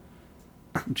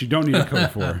 Which you don't need a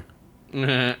code for.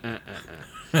 Mortal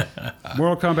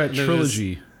Kombat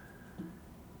Trilogy.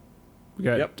 We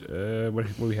got,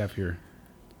 what do we have here?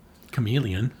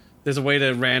 Chameleon. There's a way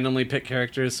to randomly pick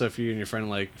characters, so if you and your friend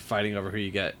like fighting over who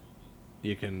you get,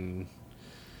 you can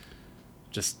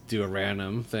just do a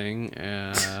random thing.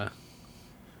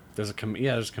 There's a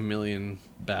chameleon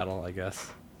battle, I guess.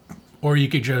 Or you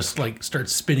could just like start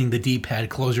spinning the D-pad,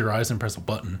 close your eyes, and press a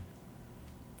button.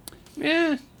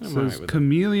 Yeah, I'm alright with it.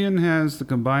 Chameleon has the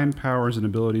combined powers and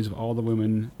abilities of all the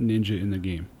women ninja in the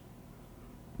game.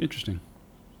 Interesting.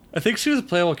 I think she was a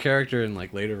playable character in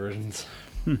like later versions.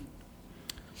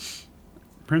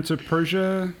 Prince of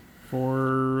Persia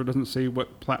for doesn't say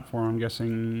what platform. I'm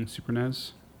guessing Super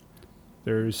NES.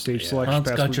 There's stage selection.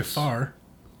 Well, it's got Jafar.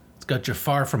 It's got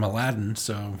Jafar from Aladdin,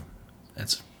 so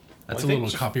that's a little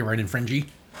copyright infringing.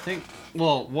 I think.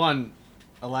 Well, one,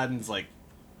 Aladdin's like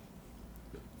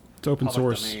it's open public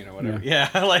source domain or whatever. Yeah,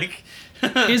 like.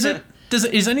 Is it?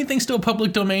 Is anything still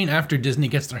public domain after Disney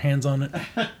gets their hands on it?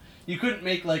 You couldn't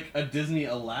make like a Disney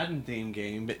Aladdin themed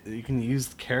game, but you can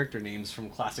use character names from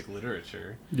classic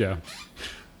literature. Yeah.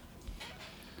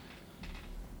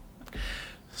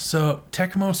 So,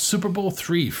 Tecmo Super Bowl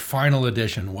 3 Final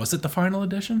Edition. Was it the Final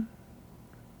Edition?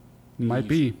 Might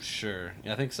be. Sure.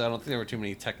 Yeah, I think so. I don't think there were too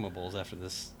many Tecmo Bowls after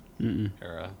this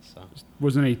era. So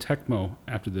Wasn't a Tecmo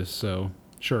after this, so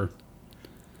sure.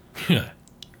 Yeah.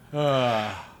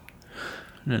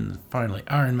 And then finally,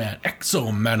 Iron Man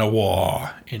Exo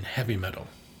Manowar in heavy metal.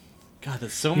 God,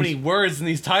 there's so many words in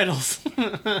these titles.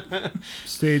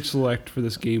 Stage select for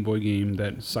this Game Boy game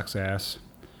that sucks ass.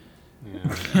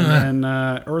 Yeah. And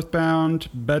then Earthbound,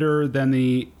 better than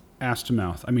the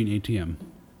ass-to-mouth. I mean ATM.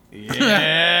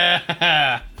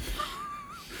 Yeah.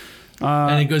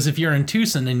 And it goes, if you're in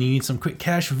Tucson and you need some quick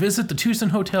cash, visit the Tucson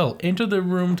Hotel, enter the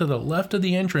room to the left of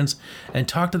the entrance, and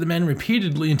talk to the man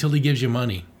repeatedly until he gives you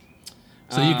money.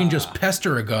 So you can just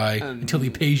pester a guy until he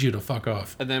pays you to fuck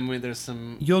off. And then when there's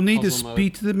some... You'll need to puzzle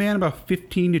speak to the man about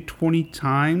 15 to 20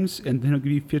 times, and then he'll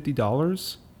give you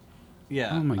 $50? Yeah,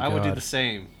 Oh my I would do God. the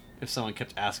same if someone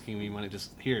kept asking me money.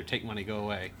 Just, here, take money, go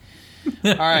away.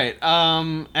 All right.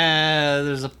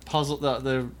 There's a puzzle.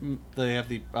 They have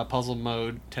the puzzle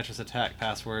mode, Tetris Attack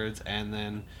passwords, and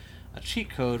then a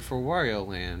cheat code for Wario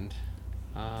Land.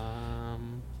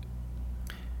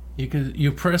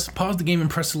 You pause the game and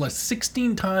press select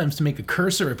 16 times to make a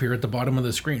cursor appear at the bottom of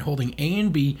the screen. Holding A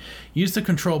and B, use the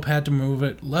control pad to move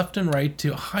it left and right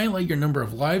to highlight your number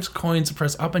of lives, coins,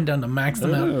 press up and down to max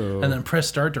them out, and then press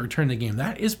start to return the game.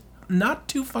 That is not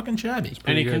too fucking shabby.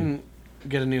 And you can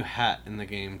get a new hat in the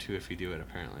game too if you do it.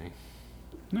 Apparently.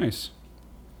 Nice.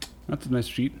 That's a nice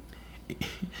cheat.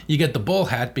 You get the bull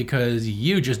hat because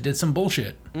you just did some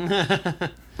bullshit. All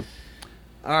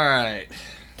right.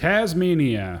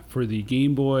 Tasmania for the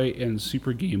Game Boy and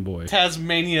Super Game Boy.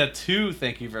 Tasmania 2,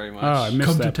 thank you very much. Oh, I missed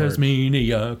Come that to part.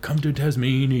 Tasmania. Come to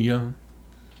Tasmania.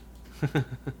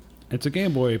 It's a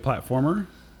Game Boy platformer.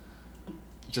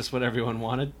 Just what everyone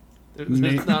wanted. Ma-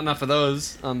 There's not enough of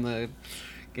those on the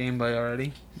Game Boy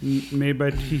already. Made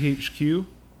by THQ.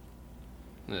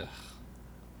 Ugh.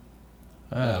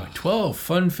 12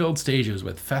 fun-filled stages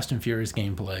with Fast and Furious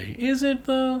gameplay. Is it,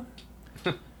 though?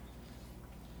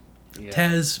 Yeah.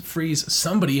 Taz frees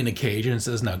somebody in a cage and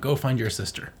says, now go find your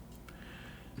sister.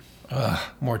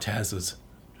 More Tazes.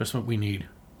 Just what we need.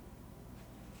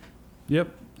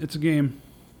 Yep, it's a game.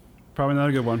 Probably not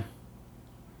a good one.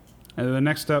 And then the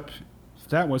next up, if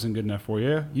that wasn't good enough for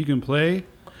you, you can play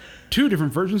 2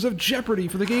 different versions of Jeopardy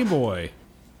for the Game Boy.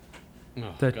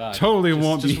 Oh, That God. totally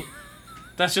won't be.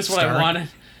 That's just what I Starring- wanted.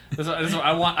 That's what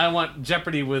I want. I want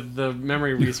Jeopardy with the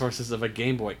memory resources of a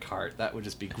Game Boy cart. That would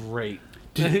just be great.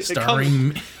 It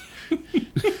Starring...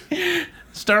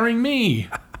 Starring me.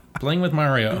 Playing with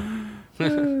Mario.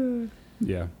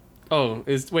 Yeah. Oh,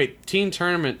 wait, Teen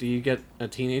Tournament, do you get a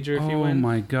teenager if you Oh win?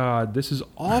 my God, this is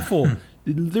awful.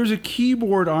 There's a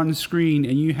keyboard on screen,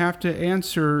 and you have to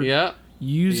answer Yep.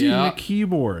 using Yeah. the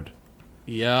keyboard.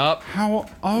 Yep. How?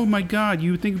 Oh my God!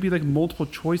 You would think it'd be like multiple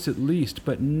choice at least,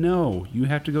 but no. You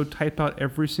have to go type out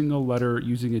every single letter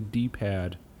using a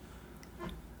D-pad.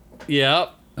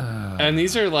 Yep. And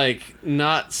these are like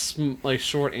not like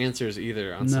short answers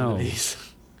either on some No. of these.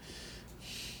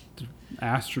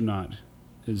 Astronaut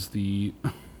is the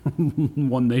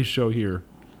one they show here.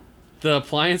 The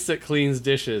appliance that cleans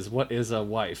dishes. What is a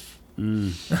wife?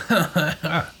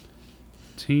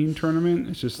 Teen tournament.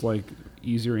 It's just like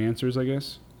easier answers, I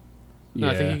guess. No,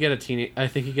 I think you get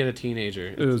a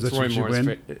teenager. Oh, that's what you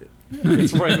win?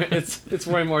 It's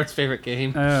Roy Moore's favorite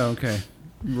game. Oh, okay.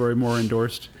 Roy Moore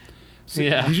endorsed. So,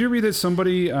 Yeah. Did you read that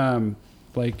somebody kind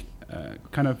of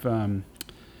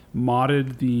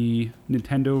modded the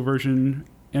Nintendo version,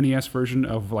 NES version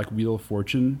of like Wheel of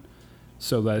Fortune,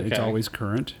 so that it's Okay. always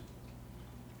current?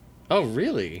 Oh,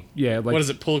 really? Yeah. Like, What does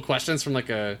it pull questions from like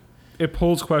a? It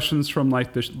pulls questions from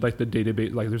like the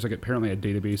database. Like there's like apparently a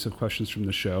database of questions from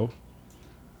the show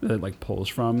that it like pulls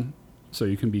from, so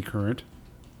you can be current.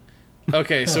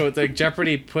 Okay, so it's like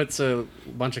Jeopardy puts a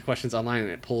bunch of questions online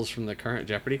and it pulls from the current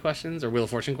Jeopardy questions or Wheel of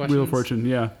Fortune questions. Wheel of Fortune,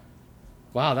 yeah,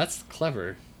 Wow, that's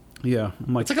clever. yeah.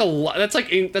 I'm like It's like a lot. That's like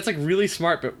really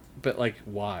smart, but like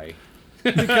why?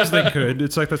 because they could.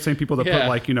 It's like the same people that Yeah. put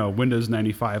like Windows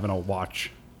 95 on a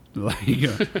watch. Like,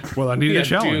 well, I need Yeah, a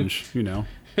challenge.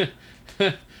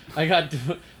 I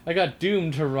got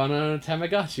doomed to run on a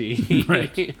Tamagotchi.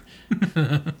 Right.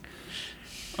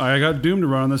 I got doomed to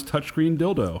run on this touchscreen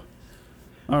dildo.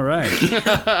 All right.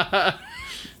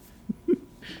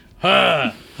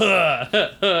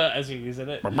 As you're using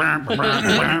it.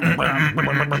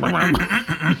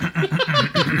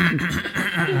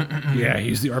 Yeah,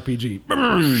 he's the RPG.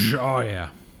 Oh yeah.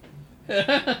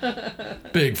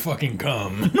 Big fucking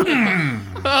cum.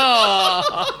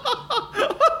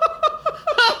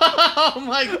 Oh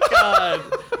my god.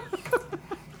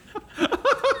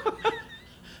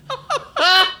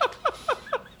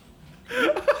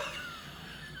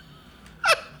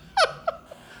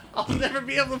 I'll never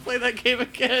be able to play that game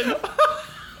again.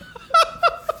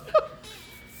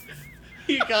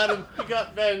 You got him. You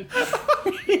got Ben.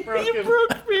 You broke him.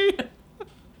 Broke me.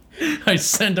 I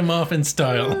sent him off in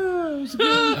style. Oh, it was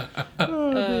good.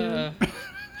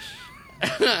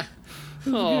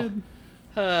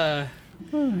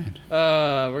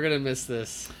 We're gonna miss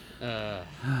this. All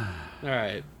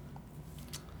right.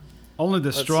 Only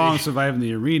the strong see. survive in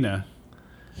the arena.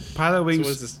 Pilot what is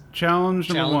Wings this? challenge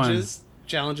number one.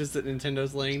 Challenges that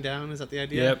Nintendo's laying down. Is that the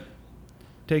idea? Yep.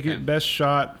 Take Okay. your best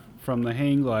shot from the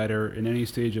hang glider in any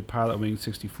stage of Pilot Wing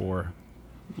 64.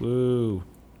 Woo.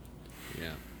 Yeah.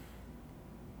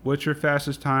 What's your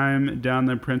fastest time down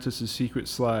the Princess's Secret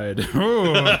slide?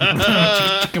 Oh.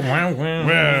 Wow, wow.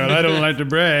 Well, I don't like to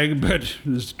brag, but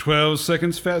is 12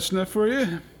 seconds fast enough for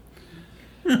you?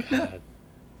 God.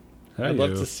 I'd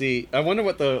love to see. I wonder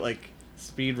what the like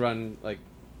speed run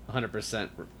 100%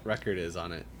 record is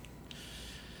on it.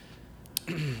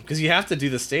 Because you have to do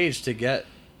the stage to get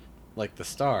like the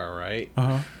star, right?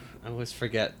 Uh-huh. I always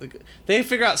forget. Like, they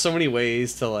figure out so many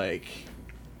ways to like.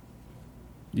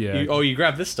 Yeah. You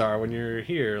grab this star when you're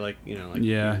here,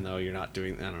 Yeah. even though you're not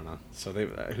doing. I don't know. So they,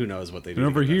 who knows what they do.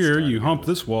 And to over get that here, star you to hump go.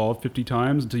 this wall 50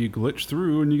 times until you glitch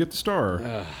through and you get the star.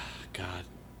 God,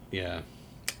 yeah.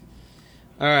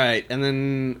 All right, and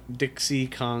then Dixie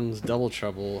Kong's Double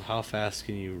Trouble. How fast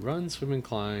can you run, swim, and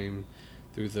climb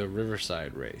through the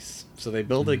Riverside race? So they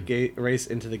build a race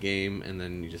into the game, and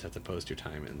then you just have to post your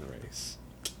time in the race.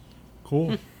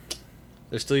 Cool.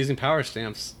 They're still using power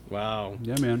stamps. Wow.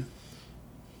 Yeah, man.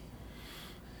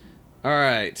 All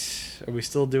right. Are we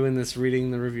still doing this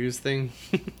reading the reviews thing?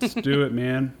 Let's do it,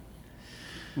 man.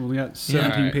 We only got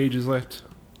 17 Alright. pages left.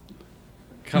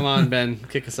 Come on, Ben.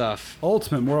 Kick us off.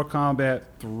 Ultimate Mortal Kombat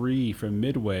 3 from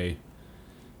Midway.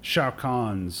 Shao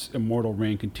Kahn's immortal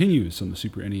reign continues on the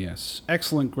Super NES.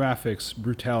 Excellent graphics,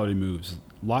 brutality moves,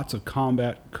 lots of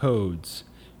combat codes.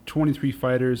 23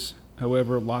 fighters,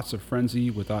 however, lots of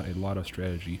frenzy without a lot of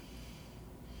strategy.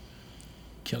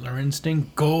 Killer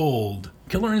Instinct Gold.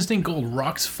 Killer Instinct Gold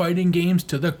rocks fighting games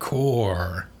to the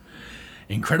core.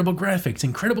 Incredible graphics,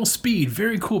 incredible speed,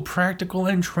 very cool practical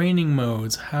and training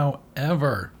modes.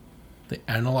 However, the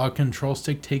analog control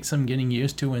stick takes some getting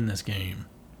used to in this game.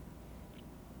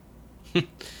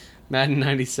 Madden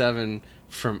 97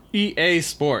 from EA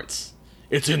Sports.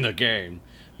 It's in the game.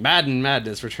 Madden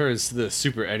Madness returns to the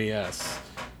Super NES.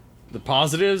 The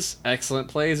positives, excellent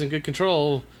plays and good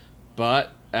control,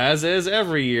 but as is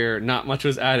every year, not much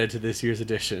was added to this year's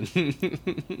edition.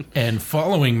 And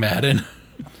following Madden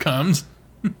comes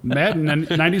Madden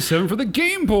 97 for the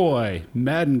Game Boy.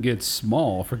 Madden gets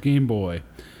small for Game Boy.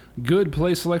 Good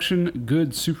play selection,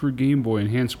 good Super Game Boy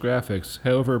enhanced graphics.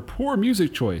 However, poor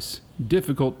music choice.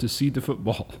 Difficult to see the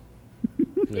football.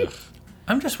 Ugh.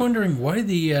 I'm just wondering why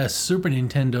the Super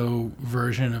Nintendo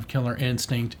version of Killer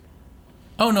Instinct.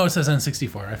 Oh no, it says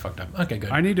N64. I fucked up. Okay,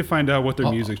 good. I need to find out what their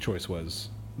music choice was.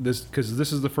 Because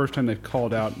this is the first time they've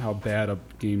called out how bad a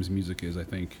game's music is, I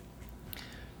think.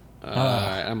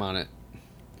 Alright, I'm on it.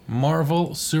 Marvel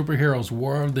Superheroes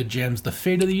War of the Gems. The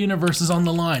fate of the universe is on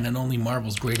the line, and only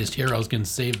Marvel's greatest heroes can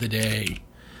save the day.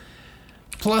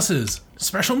 Pluses,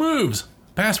 special moves,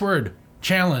 password,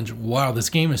 challenge. Wow, this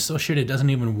game is so shit it doesn't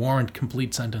even warrant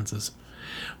complete sentences.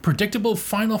 Predictable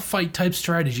final fight type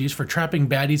strategies for trapping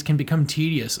baddies can become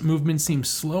tedious. Movement seems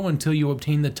slow until you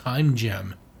obtain the time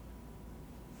gem.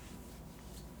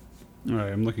 All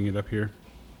right, I'm looking it up here.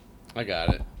 I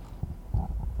got it.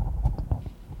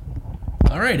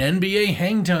 Alright, NBA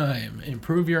Hang Time.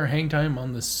 Improve your hang time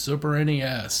on the Super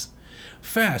NES.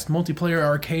 Fast multiplayer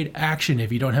arcade action.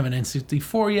 If you don't have an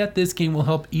N64 yet, this game will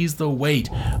help ease the wait.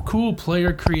 Cool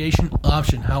player creation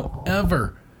option.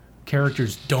 However,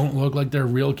 characters don't look like their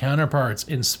real counterparts.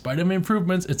 In spite of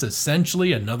improvements, it's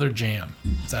essentially another jam.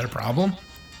 Is that a problem?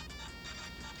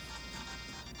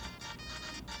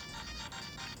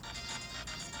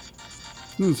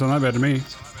 Doesn't sound that bad to me.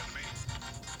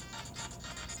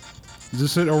 Is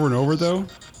this it over and over, though?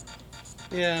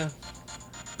 Yeah.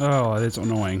 Oh, it's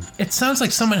annoying. It sounds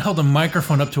like someone held a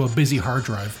microphone up to a busy hard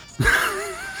drive.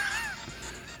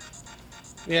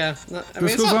 Yeah.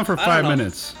 This goes on for 5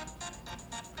 minutes.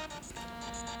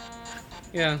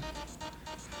 Yeah.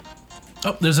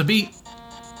 Oh, there's a beat.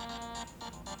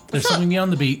 There's something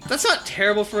beyond the beat. That's not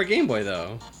terrible for a Game Boy,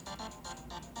 though.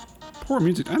 Poor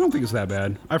music. I don't think it's that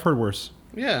bad. I've heard worse.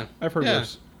 Yeah. I've heard yeah.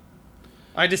 worse.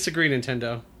 I disagree,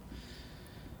 Nintendo.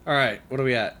 Alright, what are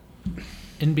we at?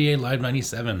 NBA Live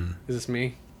 97. Is this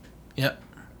me? Yep.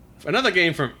 Another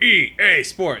game from EA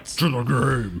Sports. To the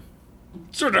game.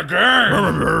 To the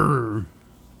game!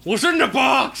 What's in the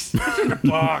box? What's in the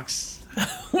box?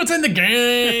 What's in the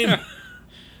game?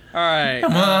 Alright.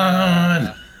 Come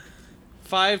on.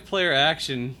 5-player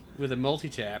action with a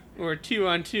multi-tap, or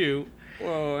 2-on-2,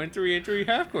 or and 3-on-3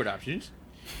 half-court options.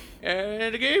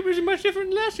 And the game is much different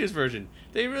than last year's version.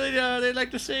 They really, they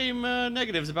like the same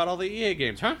negatives about all the EA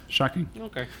games, huh? Shocking.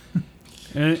 Okay.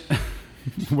 And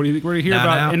what do you think? What do you hear Now,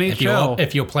 about now, NHL?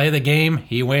 If you play the game,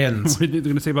 he wins. What are you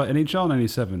going to say about NHL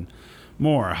 97?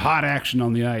 More hot action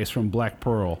on the ice from Black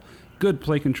Pearl. Good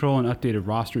play control and updated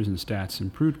rosters and stats.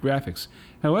 Improved graphics.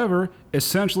 However,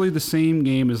 essentially the same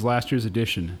game as last year's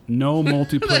edition. No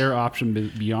multiplayer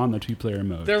option beyond the 2-player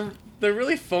mode. They're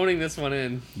really phoning this one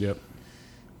in. Yep.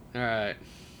 Alright.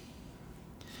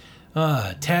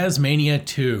 Tasmania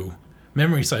 2.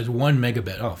 Memory size 1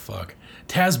 megabit. Oh, fuck.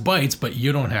 Taz bites, but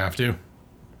you don't have to.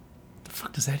 The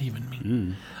fuck does that even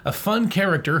mean? A fun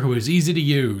character who is easy to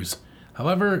use.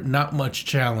 However, not much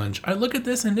challenge. I look at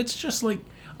this and it's just like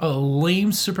a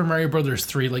lame Super Mario Brothers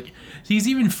 3. Like, he's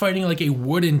even fighting like a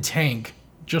wooden tank,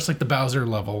 just like the Bowser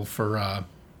level for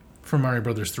Mario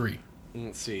Brothers 3.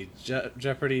 Let's see.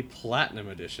 Jeopardy Platinum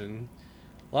Edition.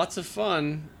 Lots of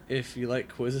fun if you like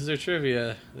quizzes or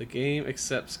trivia. The game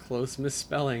accepts close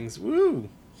misspellings. Woo!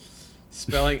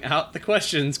 Spelling out the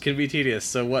questions can be tedious.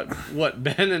 So what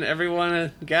Ben and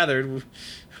everyone gathered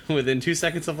within 2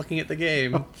 seconds of looking at the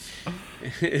game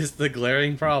is the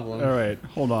glaring problem. All right.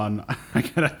 Hold on. I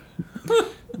gotta.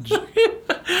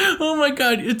 Oh my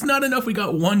god, it's not enough we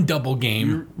got one double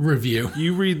game review.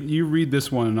 You read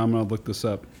this one, and I'm gonna look this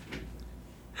up.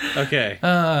 Okay.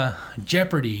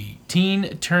 Jeopardy!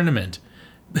 Teen Tournament.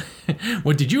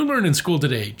 What did you learn in school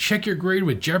today? Check your grade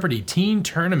with Jeopardy! Teen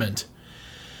Tournament.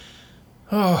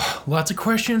 Oh, lots of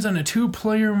questions on a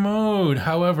 2-player mode.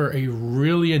 However, a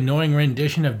really annoying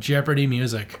rendition of Jeopardy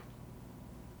music.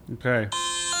 Okay.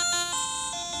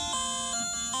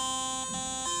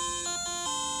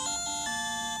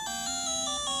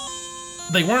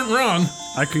 They weren't wrong.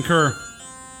 I concur.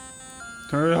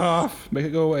 Turn it off. Make it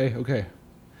go away. Okay.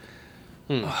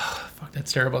 Fuck,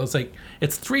 that's terrible. It's like,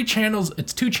 it's 3 channels,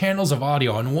 it's 2 channels of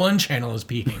audio, and 1 channel is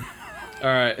peaking. All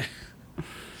right.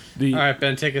 The, All right,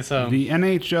 Ben, take us home. The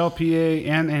NHLPA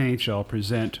and NHL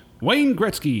present Wayne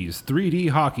Gretzky's 3D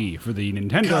Hockey for the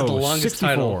Nintendo God, the longest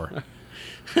 64.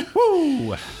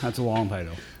 Woo! That's a long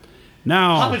title.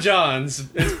 Now, Papa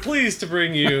John's is pleased to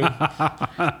bring you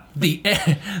The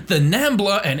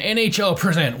NAMBLA and NHL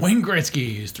present Wayne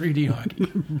Gretzky's 3D Hockey.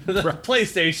 the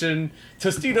PlayStation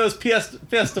Tostitos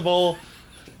Festival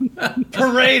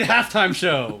Parade halftime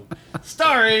show,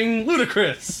 starring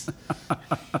Ludacris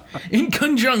In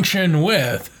conjunction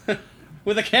with...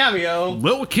 with a cameo.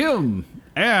 Lil Kim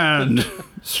and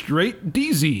Straight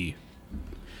DZ.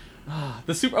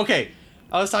 The super. Okay,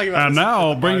 I was talking about. And this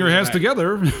now, at the bring your bar heads tonight.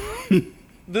 together.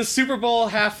 The Super Bowl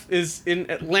half is in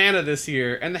Atlanta this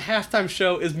year, and the halftime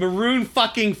show is Maroon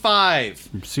fucking 5.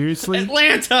 Seriously?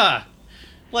 Atlanta.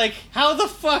 Like, how the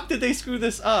fuck did they screw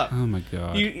this up? Oh my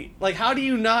god. How do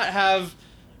you not have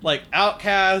like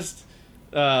Outkast,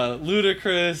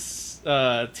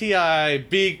 Ludacris, T.I.,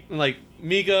 Big, like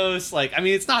Migos? Like, I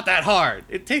mean, it's not that hard.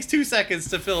 It takes 2 seconds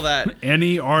to fill that.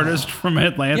 Any artist from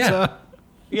Atlanta?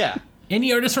 Yeah.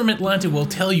 Any artist from Atlanta will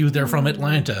tell you they're from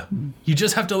Atlanta. You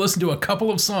just have to listen to a couple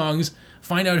of songs,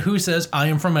 find out who says, I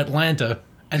am from Atlanta,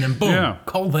 and then boom, Yeah.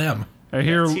 call them. I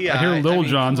hear T.I., Lil I mean,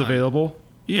 Jon's come on. available.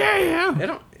 Yeah. They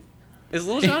don't. Is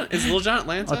Lil Jon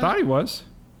Atlanta? I thought he was.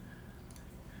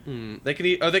 They could.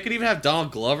 They could even have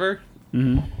Donald Glover.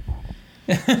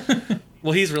 Mm-hmm.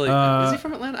 Well, he's really. Is he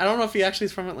from Atlanta? I don't know if he actually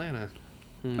is from Atlanta.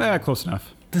 Close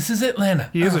enough. This is Atlanta.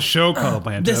 He has a show called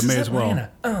Atlanta. This May is as well.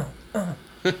 Atlanta.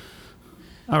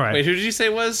 All right. Wait, who did you say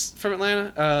was from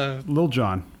Atlanta? Lil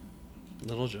Jon.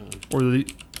 Little John. Or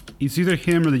it's either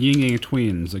him or the Yin Yang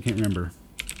Twins. I can't remember.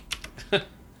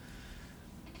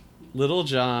 Little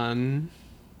John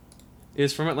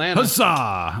is from Atlanta. Huzzah!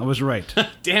 I was right.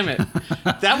 Damn it.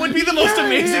 That would be the most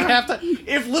amazing halftime.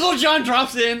 If Little John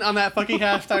drops in on that fucking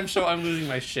halftime show, I'm losing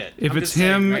my shit. If I'm it's just saying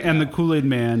him right and now. the Kool-Aid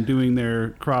Man doing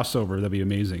their crossover, that'd be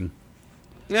amazing.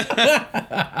 Or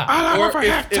up for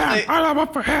if they- I'm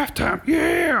up for halftime.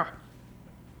 Yeah.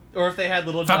 Or if they had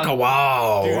Little John Fuck a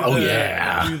wow. do Oh, the,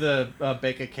 yeah. do the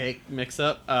bake a cake mix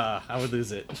up, I would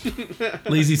lose it.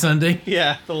 Lazy Sunday.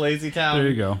 Yeah, the Lazy Town. There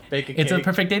you go. Bake a cake. It's a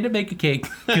perfect day to bake a cake.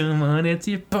 Come on, it's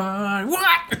your party.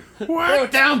 What? Throw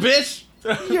it down, bitch.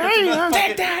 Yeah.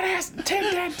 Take that ass. Take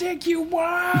that dick you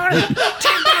want it. Take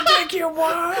that dick you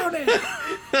want it.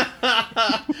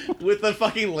 With the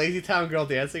fucking Lazy Town girl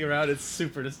dancing around, it's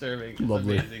super disturbing. It's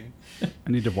Lovely. amazing. I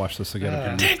need to watch this again.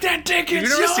 again. Take that dick. Have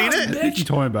It's you never yours, seen it? I think you bitch.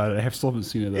 told me about it. I still haven't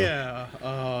seen it though. Yeah.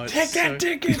 Oh, it's Take so... that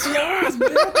dick. It's yours,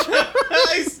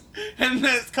 bitch. And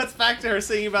then it cuts back to her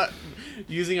singing about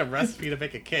using a recipe to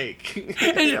make a cake.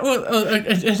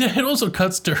 It also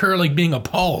cuts to her like being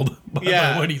appalled by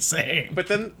Yeah. what he's saying. But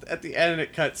then at the end,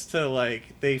 it cuts to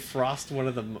like they frost one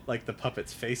of the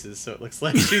puppets' faces, so it looks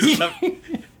like she's.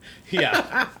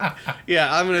 Yeah,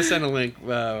 yeah. I'm gonna send a link. All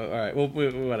right. Well,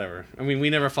 whatever. I mean, we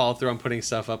never follow through on putting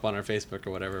stuff up on our Facebook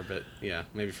or whatever. But yeah,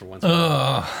 maybe for once. All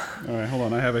right, hold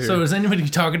on. I have it here. So is anybody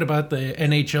talking about the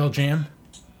NHL Jam?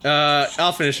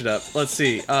 I'll finish it up. Let's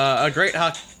see. A great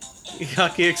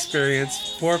hockey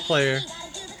experience. 4-player.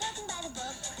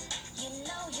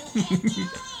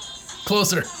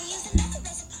 Closer.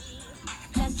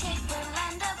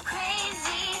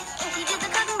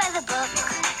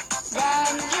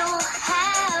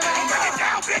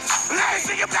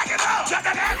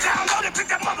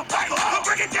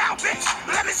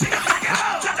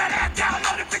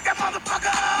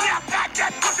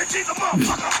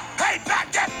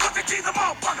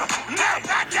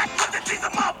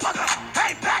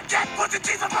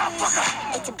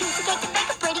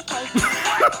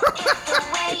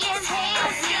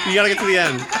 You gotta get to the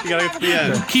end. You gotta get to the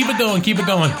end. Keep it going. Keep it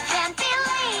going.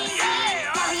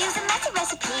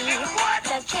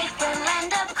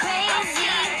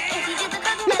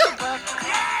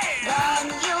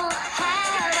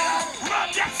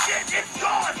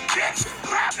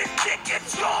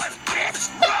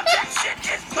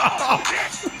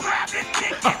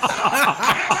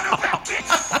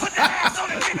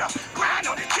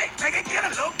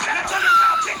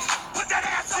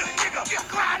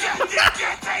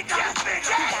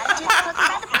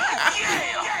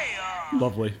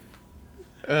 Lovely.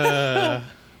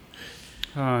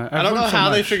 I don't know how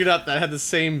they figured out that had the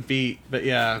same beat, but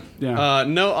yeah.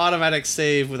 No automatic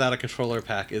save without a controller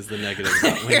pack is the negative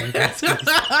about winning baskets.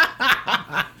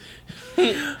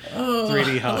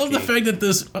 3D hockey. I love the fact that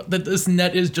this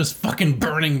net is just fucking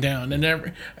burning down,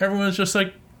 and everyone's just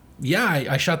like, "Yeah,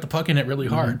 I shot the puck in it really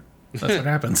hard." That's what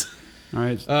happens. All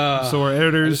right. So our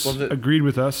editors agreed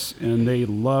with us, and they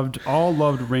all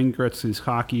loved Wayne Gretzky's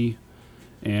hockey,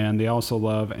 and they also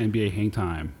love NBA Hang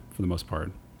Time for the most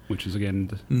part. Which is, again...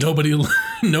 Nobody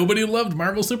loved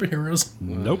Marvel superheroes.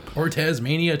 Nope. Or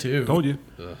Tasmania, too. Told you.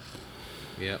 Ugh.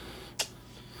 Yep.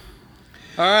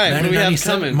 All right, what do we have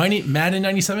coming? Madden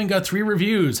 97 got 3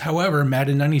 reviews. However,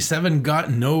 Madden 97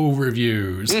 got no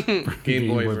reviews. Game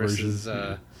Boy versus...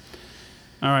 All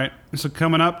right, so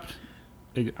coming up,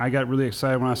 I got really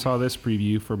excited when I saw this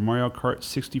preview for Mario Kart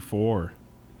 64.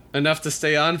 Enough to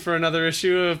stay on for another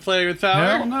issue of Playing with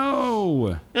Power? Hell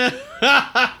no!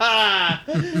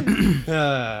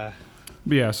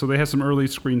 Yeah, so they had some early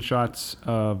screenshots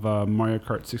of Mario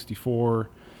Kart 64,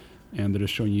 and they're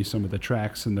just showing you some of the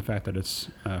tracks and the fact that it's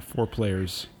 4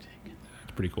 players.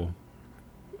 It's pretty cool.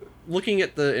 Looking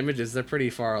at the images, they're pretty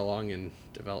far along in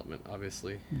development,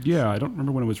 obviously. Yeah, I don't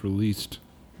remember when it was released,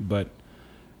 but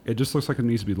it just looks like it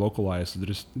needs to be localized. So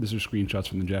these are screenshots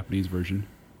from the Japanese version.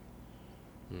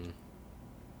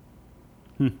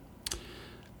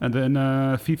 And then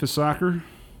FIFA Soccer.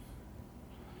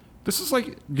 This is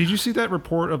like, did you see that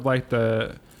report of like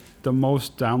the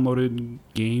most downloaded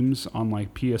games on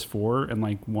like PS4, and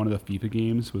like one of the FIFA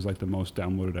games was like the most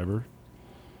downloaded ever?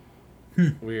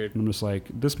 Weird. And I'm just like,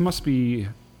 this must be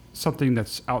something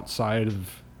that's outside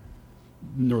of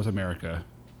North America,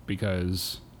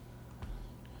 because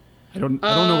I don't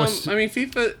know what's... I mean,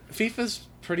 FIFA's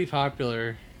pretty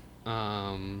popular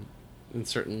in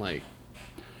certain like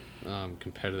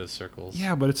competitive circles.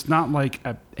 Yeah, but it's not like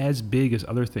as big as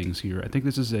other things here. I think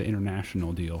this is an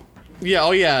international deal. Yeah,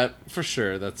 oh yeah, for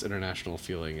sure. That's international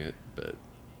feeling it, but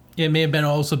It may have been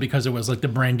also because it was like the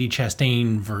Brandy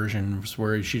Chastain version,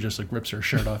 where she just like rips her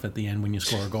shirt off at the end when you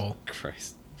score a goal.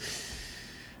 Christ.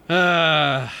 All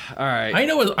right. I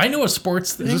know a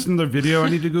sports thing. Is this another video I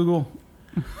need to Google?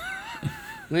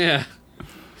 Yeah.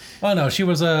 Oh no, she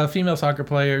was a female soccer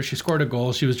player. She scored a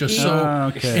goal. She was just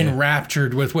so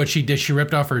enraptured with what she did. She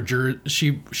ripped off her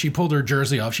she pulled her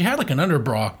jersey off. She had like an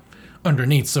underbra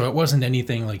underneath, so it wasn't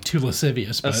anything like too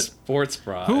lascivious. But a sports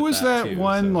bra. Who was that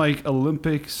one like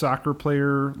Olympic soccer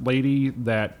player lady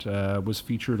that was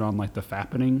featured on like the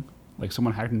Fappening? Like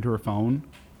someone hacked into her phone.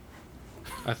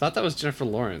 I thought that was Jennifer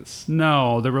Lawrence.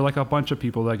 No, there were like a bunch of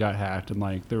people that got hacked, and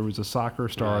like there was a soccer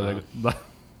star that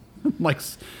like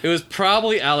it was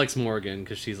probably Alex Morgan,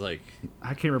 because she's like, I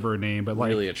can't remember her name, but like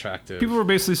really attractive. People were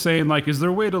basically saying like, is there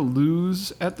a way to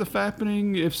lose at the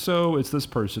Fappening? If so, it's this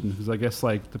person, because I guess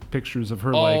like the pictures of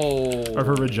her like of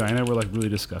her vagina were like really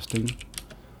disgusting.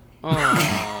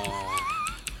 Oh.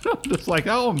 Just like,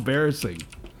 how embarrassing.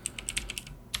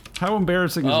 How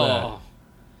embarrassing is that?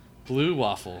 Blue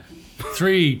waffle.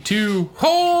 3, 2,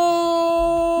 hole!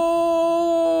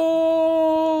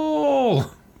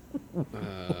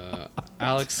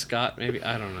 Alex Scott, maybe?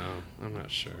 I don't know. I'm not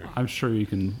sure. I'm sure you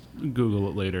can Google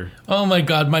it later. Oh my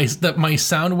god, my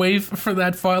sound wave for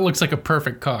that file looks like a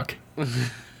perfect cock.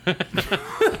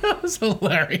 That was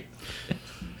hilarious.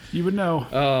 You would know.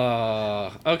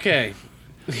 Okay.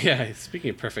 Yeah, speaking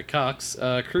of perfect cocks,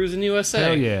 Cruising USA.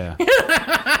 Hell yeah.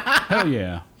 Hell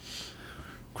yeah.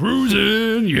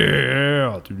 Cruising,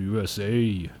 yeah, to the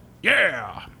USA.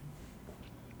 Yeah.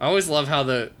 I always love how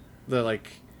the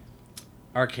like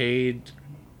arcade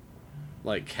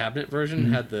like cabinet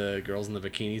version had the girls in the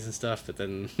bikinis and stuff, but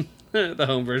then the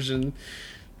home version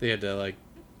they had to like,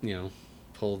 you know,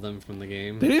 pull them from the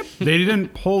game. They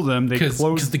didn't pull them. They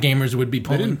closed because the gamers would be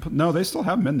pulling. No, they still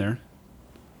have them in there.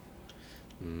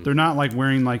 They're not like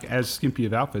wearing like as skimpy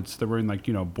of outfits. They're wearing like,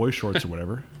 you know, boy shorts or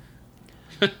whatever.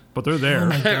 But they're there. Oh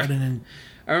my god!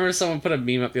 I remember someone put a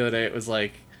meme up the other day. It was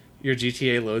like your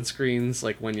GTA load screens,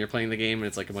 like when you're playing the game, and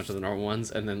it's like a bunch of the normal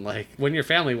ones, and then like when your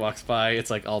family walks by,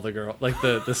 it's like all the like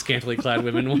the scantily clad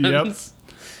women ones.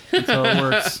 Yep. That's how it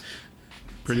works.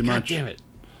 Pretty much. God damn it.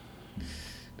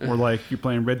 Or like you're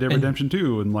playing Red Dead Redemption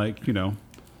 2 and like, you know,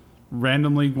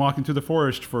 randomly walking through the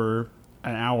forest for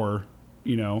an hour,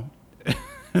 you know,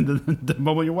 and the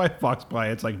moment your wife walks by,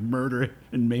 it's like murder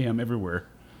and mayhem everywhere.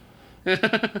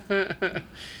 I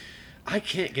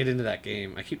can't get into that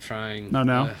game. I keep trying.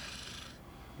 No.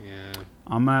 Yeah.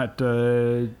 I'm at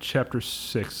chapter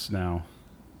 6 now.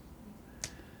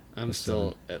 I'm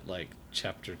still at like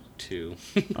chapter 2.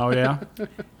 Oh yeah?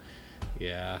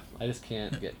 Yeah. I just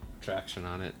can't get traction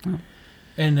on it.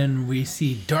 And then we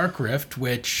see Dark Rift,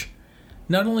 which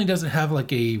not only does it have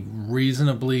like a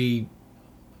reasonably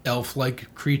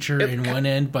elf-like creature in one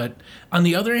end, but on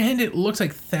the other hand, it looks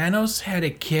like Thanos had a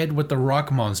kid with the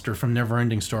rock monster from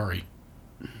Neverending Story.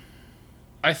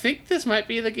 I think this might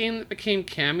be the game that became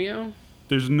Cameo.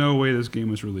 There's no way this game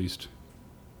was released.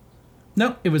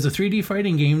 No, it was a 3D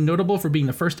fighting game, notable for being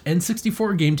the first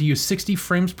N64 game to use 60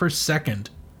 frames per second.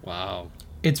 Wow.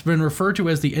 It's been referred to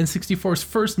as the N64's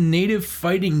first native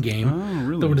fighting game, Oh,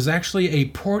 really? though it is actually a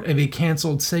port of a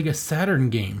canceled Sega Saturn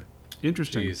game.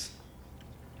 Interesting. Jeez.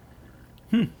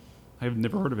 I've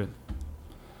never heard of it.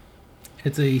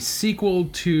 It's a sequel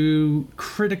to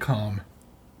Criticom.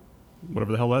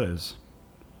 Whatever the hell that is.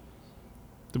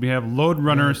 Do we have Load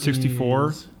Runner 64?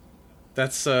 Is-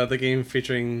 That's the game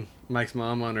featuring Mike's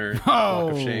mom on her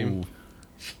Walk of Shame.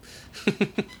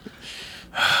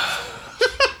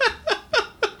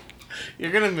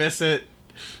 You're gonna miss it.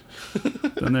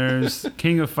 Then there's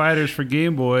King of Fighters for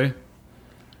Game Boy.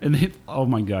 And oh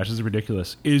my gosh, this is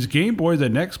ridiculous. Is Game Boy the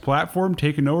next platform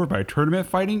taken over by tournament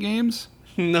fighting games?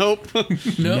 Nope.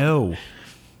 No. I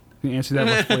can answer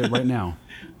that for you right now.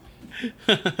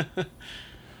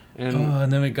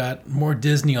 And then we got more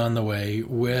Disney on the way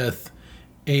with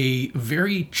a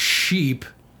very cheap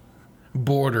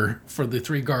border for the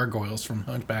three gargoyles from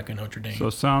Hunchback of Notre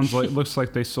Dame. So it looks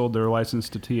like they sold their license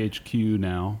to THQ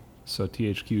now. So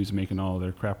THQ is making all of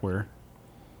their crapware.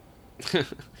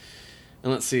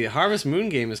 And let's see, Harvest Moon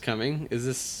game is coming. Is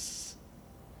this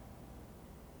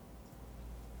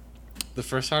the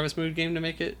first Harvest Moon game to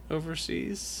make it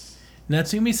overseas?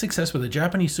 Natsumi's success with a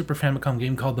Japanese Super Famicom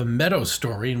game called The Meadow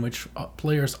Story, in which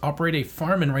players operate a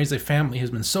farm and raise a family,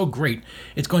 has been so great,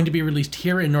 it's going to be released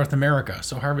here in North America.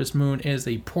 So Harvest Moon is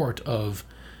a port of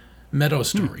Meadow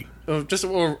Story.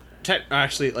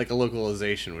 Actually, like a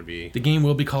localization would be. The game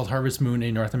will be called Harvest Moon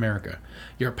in North America.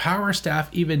 Your Power staff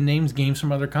even names games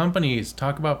from other companies.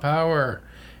 Talk about Power.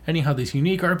 Anyhow, this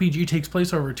unique RPG takes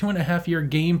place over a 2.5-year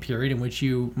game period in which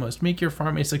you must make your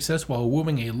farm a success while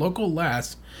wooing a local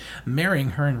lass, marrying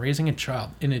her, and raising a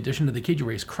child. In addition to the kid, you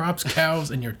raise crops,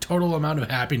 cows, and your total amount of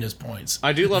happiness points.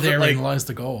 I do love that, Therein lies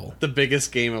the goal. The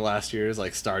biggest game of last year is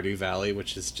like Stardew Valley,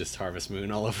 which is just Harvest Moon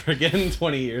all over again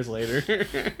 20 years later.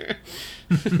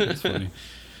 That's funny.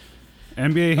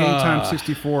 NBA Hang Time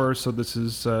 64. So this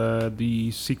is the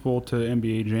sequel to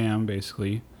NBA Jam,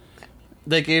 basically.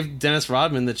 They gave Dennis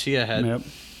Rodman the Chia head. Yep.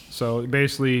 So it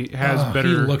basically has He better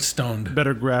looks stoned.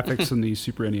 better graphics than the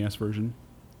Super NES version.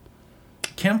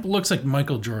 Kemp looks like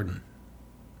Michael Jordan.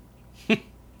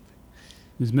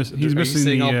 He's Are missing you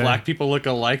saying the all black people look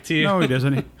alike to you? No, he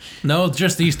doesn't. No,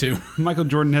 just these two. Michael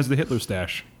Jordan has the Hitler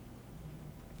stash.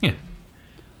 Yeah.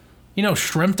 You know,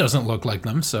 Shrimp doesn't look like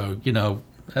them, so,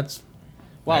 that's...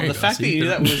 Wow, There you the go. fact See, that you knew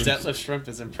they're- that was Detlef Shrimp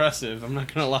is impressive. I'm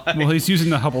not gonna lie. Well, he's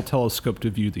using the Hubble telescope to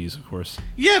view these, of course.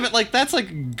 Yeah, but like that's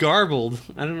like garbled.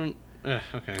 I don't.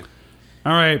 Okay.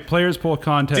 All right, players poll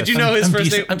contest. Did you know his I'm first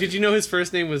decent- name? Did you know his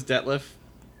first name was Detlef?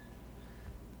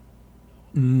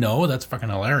 No, that's fucking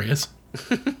hilarious.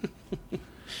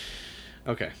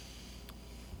 Okay.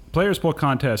 Players poll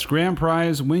contest. Grand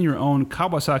prize: win your own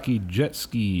Kawasaki jet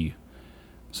ski.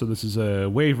 So this is a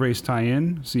wave race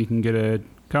tie-in. So you can get a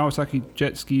Kawasaki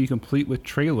jet ski complete with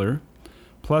trailer,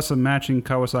 plus a matching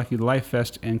Kawasaki Life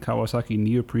Vest and Kawasaki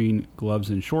neoprene gloves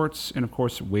and shorts, and of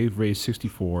course Wave Race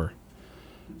 64.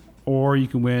 Or you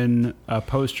can win a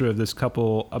poster of this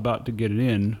couple about to get it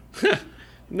in.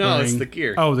 No, it's wearing- the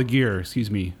gear. Oh, the gear. Excuse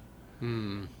me.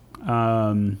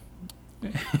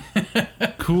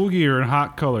 Cool gear in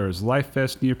hot colors, Life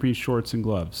Vest, neoprene shorts, and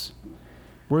gloves.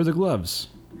 Where are the gloves?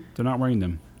 They're not wearing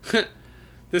them.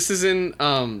 This is in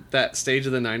that stage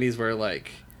of the '90s where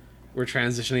like we're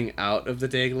transitioning out of the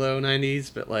Dayglow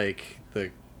 '90s, but like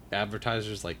the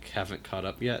advertisers like haven't caught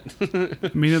up yet. I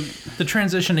mean, The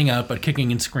transitioning out, but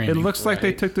kicking and it screaming. looks like they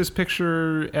Right. took this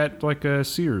picture at like a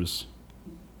Sears.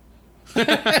 It's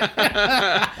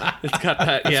got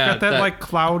that. It's Yeah, got that like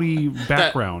cloudy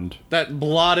background. that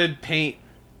blotted paint.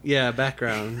 Yeah,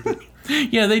 background.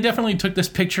 Yeah, they definitely took this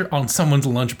picture on someone's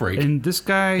lunch break. And this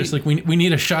guy, It's like, we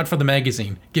need a shot for the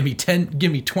magazine. Give me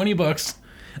 $20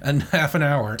 and half an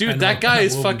hour. Dude, and that guy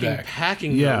is we'll be fucking back.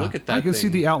 packing. yeah, Look at that. I can see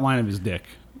thing. the outline of his dick.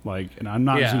 Like, and I'm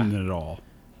not Yeah. zooming in at all.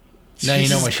 Now you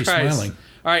know Jesus why she's Christ. smiling.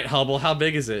 All right, Hubble, how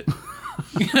big is it?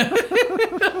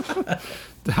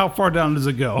 How far down does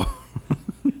it go?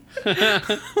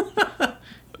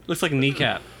 Looks like a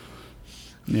kneecap.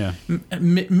 Yeah.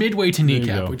 Midway to you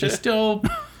kneecap, go. which is still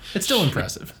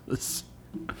impressive.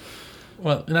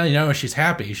 Well, now you know she's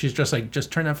happy. She's just like,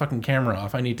 just turn that fucking camera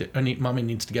off. Mommy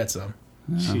needs to get some.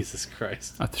 Jesus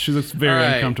Christ. She looks very All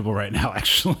right. uncomfortable right now,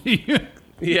 actually.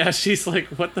 Yeah, she's like,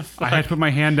 what the I fuck? had to put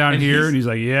my hand down And here, he's- and he's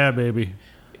like, "Yeah, baby."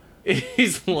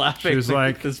 He's laughing. She was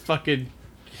like- this fucking.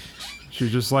 She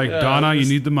was just like, Yeah, "Donna, you this-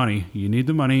 need the money. You need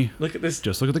the money. Look at this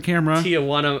Just look at the camera."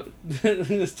 Tijuana,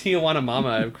 this Tijuana mama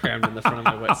I've crammed in the front of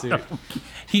my wetsuit.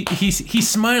 He's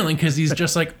smiling because he's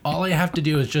just like, all I have to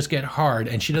do is just get hard,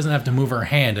 and she doesn't have to move her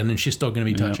hand, and then she's still going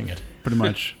to be touching it. Pretty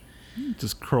much,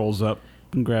 just curls up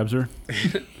and grabs her.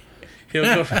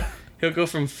 He'll go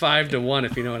from 5 to 1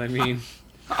 if you know what I mean.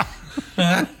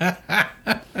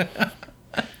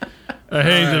 A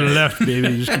hand to the left,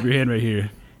 baby. Just keep your hand right here.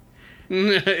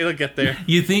 He'll get there.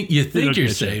 You think you're get you.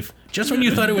 safe, just when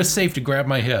you thought it was safe to grab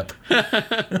my hip.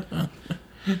 Dun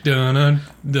dun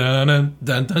dun dun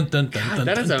dun dun dun dun.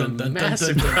 That is a dun, dun, dun,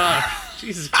 massive dun, dun. cock.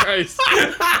 Jesus Christ.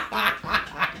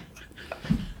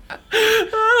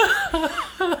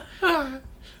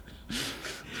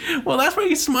 Well, that's why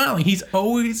he's smiling.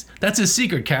 That's his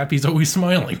secret, Cap. He's always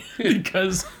smiling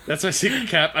because That's my secret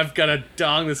cap. I've got a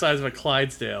dong the size of a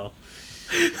Clydesdale.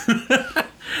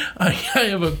 I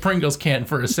have a Pringles can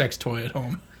for a sex toy at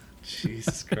home.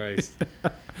 Jesus Christ.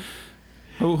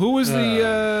 Who was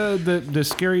the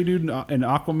scary dude in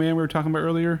Aquaman we were talking about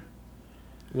earlier?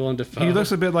 Willem Dafoe. He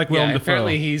looks a bit like Willem yeah, Dafoe.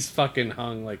 apparently he's fucking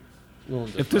hung like Willem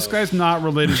Dafoe. If this guy's not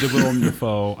related to Willem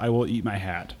Dafoe, I will eat my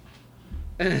hat.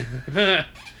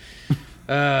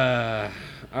 All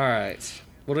right.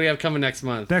 What do we have coming next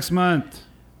month? Next month,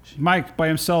 Mike by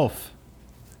himself.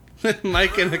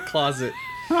 Mike in the closet.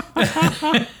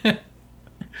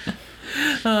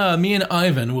 Me and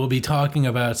Ivan will be talking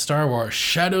about Star Wars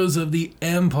Shadows of the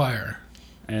Empire,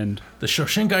 And the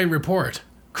Shoshinkai Report,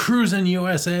 Cruisin'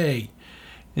 USA,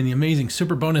 and the amazing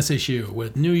Super Bonus issue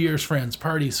with New Year's Friends,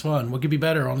 Parties, Fun. What could be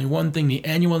better? Only one thing, the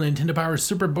annual Nintendo Power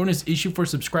Super Bonus issue for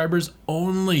subscribers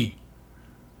only.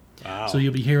 Wow. So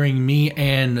you'll be hearing me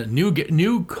and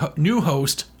new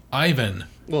host, Ivan,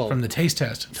 Well, from the Taste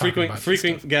Test. talking about this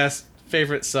frequent stuff. guest,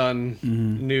 favorite son,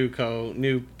 new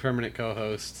permanent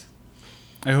co-host,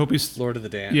 I hope he's Lord of the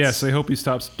Dance. yes, I hope he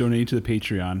stops donating to the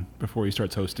Patreon before he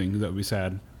starts hosting. That would be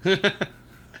sad.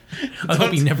 I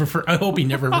hope he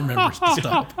never remembers to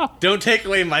stop. Don't take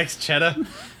away Mike's cheddar.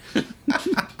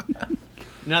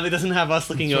 Now that he doesn't have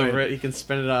us looking That's over right. it, he can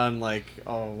spend it on like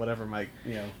whatever Mike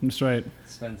That's right.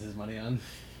 spends his money on.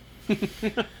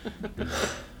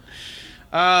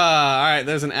 All right.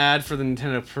 There's an ad for the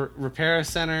Nintendo Repair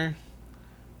Center.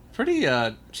 Pretty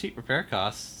cheap repair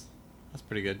costs. That's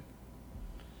pretty good.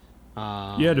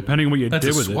 Yeah, depending on what you That's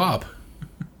did a with swap.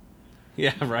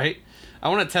 Yeah, right. I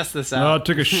want to test this it. Oh, I out.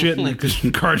 took a shit in Like,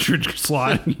 the cartridge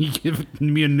slot. And you give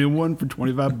me a new one for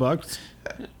 $25.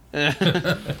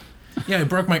 Yeah, I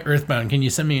broke my Earthbound. Can you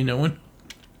send me a new one?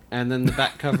 and then the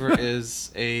back cover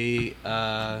is a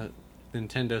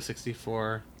Nintendo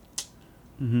 64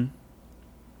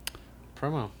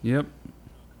 promo. Yep.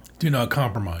 Do not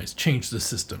compromise. Change the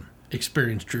system.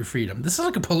 Experience true freedom. This is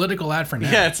like a political ad for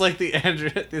now. Yeah, it's like the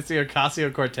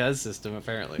Ocasio-Cortez system,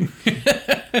 apparently.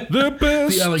 The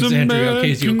best The Alexandria a man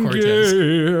Ocasio-Cortez.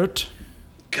 can get.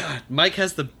 God, Mike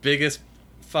has the biggest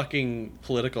fucking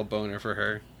political boner for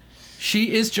her.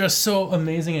 She is just so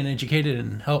amazing and educated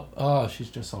and help. Oh, she's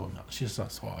just so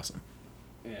awesome.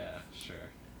 Yeah, sure.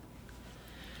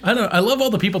 I don't know. I love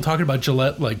all the people talking about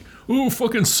Gillette, like, oh,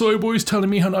 fucking soy boys telling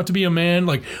me how not to be a man.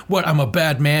 Like, what? I'm a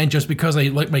bad man just because I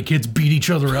let my kids beat each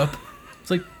other up.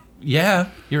 It's like, yeah,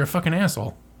 you're a fucking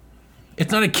asshole.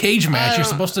 It's not a cage match. You're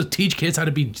supposed to teach kids how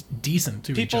to be decent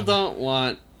to each People other. don't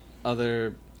want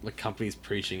other companies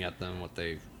preaching at them what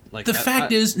they like. The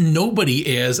fact is, nobody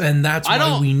is, and that's I why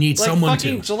don't we need like someone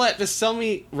fucking to. Gillette. Just sell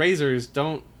me razors.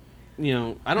 Don't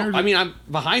I don't. I mean, I'm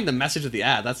behind the message of the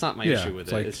ad. That's not my Yeah, issue with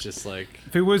it's it. like- It's just like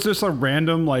If it was just a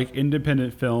random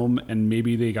independent film and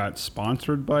maybe they got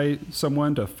sponsored by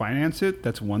someone to finance it,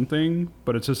 that's one thing.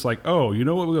 But it's just like, oh, you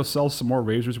know what we'll sell some more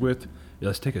razors with? Yeah,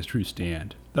 let's take a true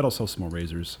stand. That'll sell some more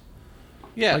razors.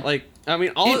 yeah, I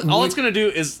mean, all it's gonna do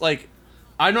is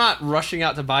I'm not rushing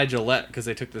out to buy Gillette because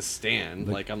they took this stand.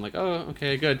 I'm like, oh,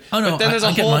 okay, good. Oh, no, but then there's a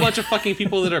I get whole my- bunch of fucking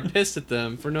people that are pissed at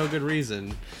them for no good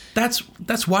reason.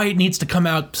 That's why it needs to come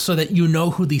out so that you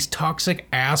know who these toxic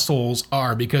assholes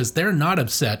are, because they're not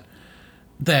upset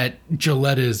that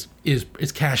Gillette is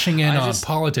cashing in on just-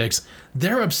 politics.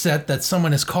 They're upset that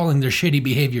someone is calling their shitty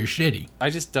behavior shitty. I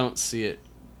just don't see it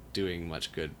doing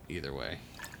much good either way.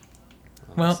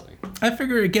 Well, honestly. I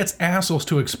figure it gets assholes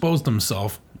to expose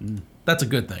themselves. That's a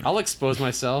good thing. I'll expose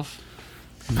myself.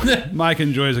 Mike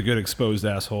enjoys a good exposed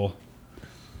asshole.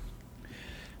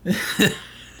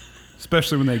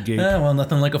 Especially when they gape. Well,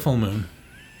 nothing like a full moon.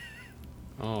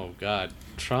 Oh God!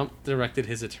 Trump directed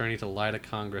his attorney to lie to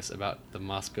Congress about the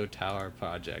Moscow Tower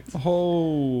project.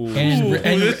 Oh.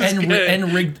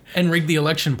 And rigged the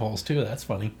election polls too. That's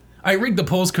funny. I rigged the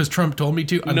polls because Trump told me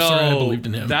to. I'm sorry, I believed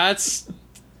in him. This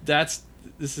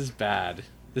is bad.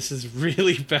 This is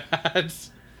really bad.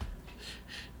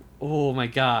 Oh my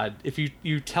God! If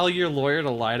you tell your lawyer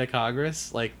to lie to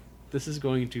Congress, like, this is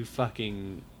going to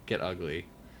fucking get ugly.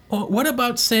 Well, what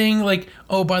about saying, like,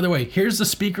 oh, by the way, here's the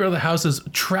Speaker of the House's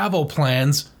travel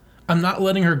plans. I'm not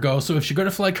letting her go, so if she's going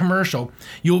to fly commercial,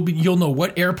 you'll know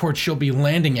what airport she'll be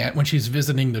landing at when she's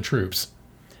visiting the troops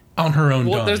on her own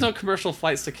dime. There's no commercial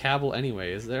flights to Kabul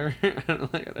anyway, is there? I don't know,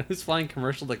 like, who's flying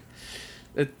commercial? Like,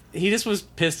 he just was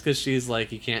pissed because she's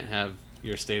like, you can't have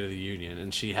your State of the Union,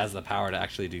 and she has the power to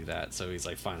actually do that. So he's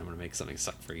like, fine, I'm going to make something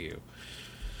suck for you.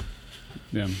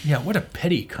 Yeah, what a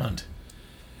petty cunt.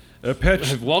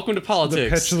 Welcome to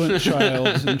politics. The petulant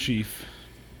child in chief.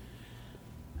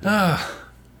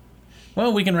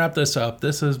 Well, we can wrap this up.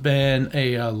 This has been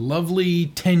a lovely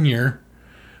tenure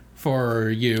for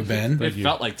you, Ben. It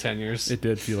felt like 10 years. It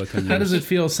did feel like 10 years. How does it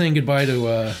feel saying goodbye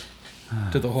to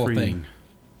the whole thing?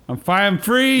 I'm fine. I'm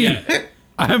free. Yeah.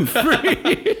 I'm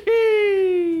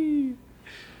free.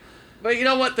 But you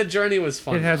know what? The journey was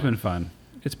fun. It has been fun.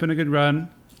 It's been a good run.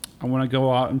 I want to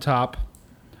go out on top.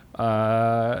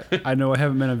 I know I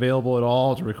haven't been available at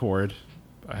all to record.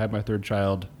 I had my third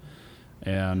child,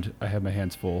 and I had my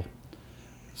hands full.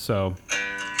 So.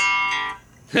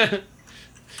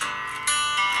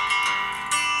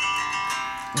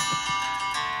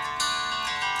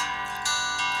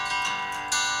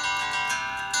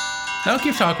 I'll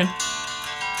keep talking.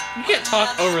 You can't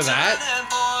talk over that.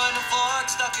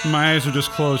 My eyes are just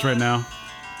closed right now.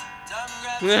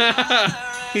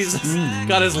 He's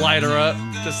got his lighter up,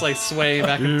 just like swaying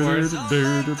back and forth.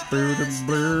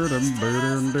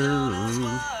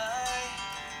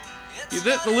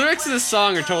 The lyrics of this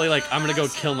song are totally like, I'm gonna go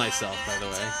kill myself, by the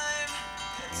way.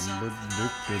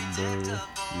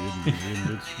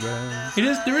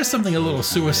 There is something a little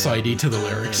suicide-y to the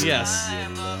lyrics. Yes.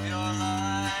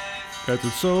 Cause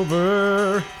it's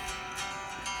over.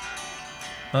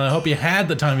 I hope you had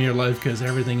the time of your life, because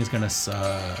everything is gonna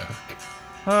suck.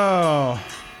 Oh.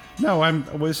 No, I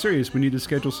was serious. We need to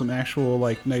schedule some actual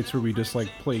like nights where we just like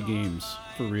play games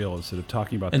for real instead of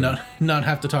talking about and them. not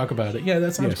have to talk about it. Yeah,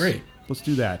 that sounds great. Let's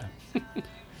do that.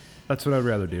 That's what I'd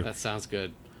rather do. That sounds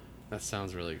good. That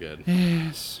sounds really good.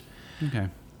 Yes. Okay.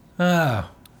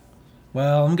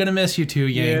 Well, I'm gonna miss you too,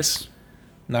 Yanks.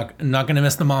 Yes. Not gonna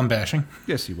miss the mom bashing.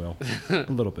 Yes, you will. A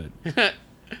little bit. A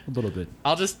little bit.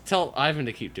 I'll just tell Ivan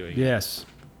to keep doing it. Yes.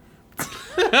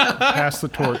 Pass the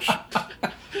torch.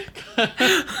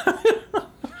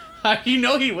 You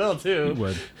know he will too. He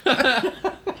would.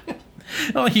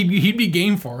 Oh, he'd be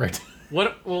game for it.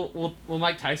 What will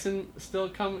Mike Tyson still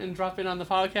come and drop in on the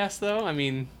podcast though? I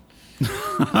mean,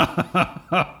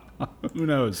 who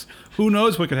knows? Who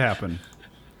knows what could happen?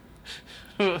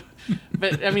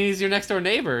 But I mean, he's your next door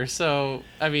neighbor, so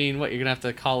I mean, what, you're gonna have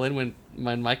to call in when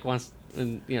Mike wants,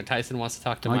 when Tyson wants to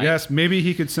talk to Mike. I guess maybe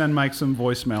he could send Mike some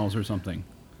voicemails or something,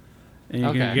 and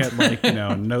you can get like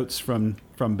notes from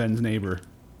Ben's neighbor.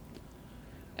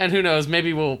 And who knows?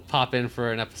 Maybe we'll pop in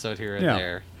for an episode here and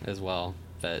there as well.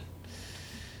 But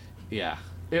yeah,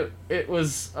 it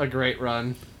was a great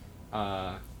run.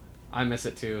 I miss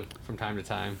it too from time to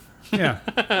time.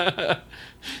 Yeah.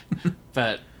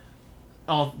 But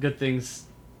all good things,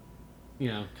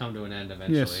 come to an end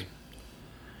eventually. Yes.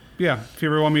 Yeah. If you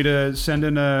ever want me to send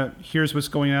in a "here's what's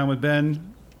going on with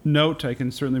Ben" note, I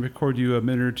can certainly record you a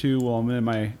minute or two while I'm in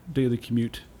my daily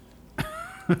commute.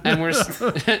 And we're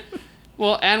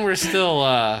we're still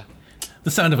the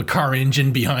sound of a car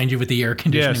engine behind you with the air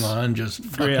conditioning on,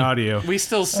 just great audio. We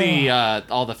still see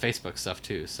all the Facebook stuff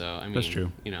too, so I mean, that's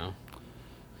true. You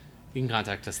can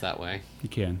contact us that way. You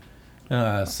can.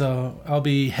 So I'll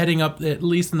be heading up at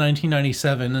least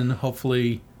 1997, and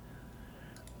hopefully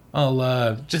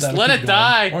I'll just let it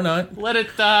die or not. Let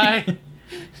it die.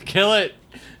 Kill it.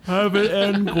 Have an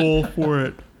end goal for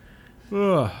it.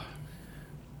 Ugh.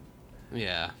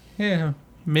 Yeah. Yeah.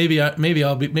 Maybe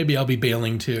I'll be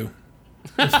bailing too,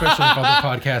 especially if other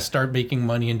podcasts start making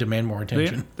money and demand more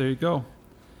attention. There you go.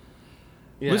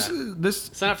 Yeah. This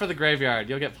sign up for the graveyard.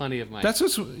 You'll get plenty of Mike. That's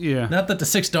what's Not that the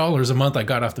 $6 a month I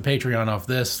got off the Patreon off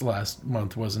this last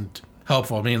month wasn't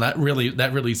helpful. I mean, that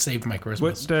really saved my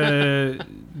Christmas. Do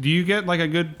you get like a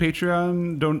good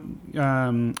Patreon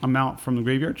amount from the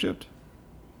graveyard shift?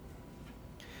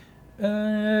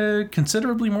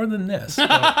 Considerably more than this. But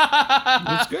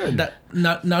That's good.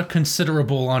 not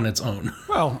considerable on its own.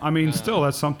 Well, I mean, still,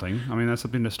 that's something. I mean, that's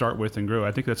something to start with and grow.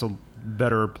 I think that's a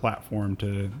better platform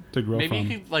to grow Maybe from.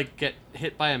 you could like get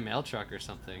hit by a mail truck or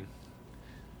something.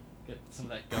 Get some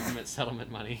of that government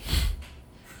settlement money.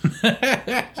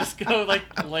 Just go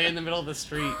like lay in the middle of the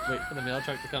street, wait for the mail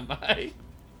truck to come by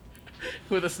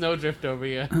with a snowdrift over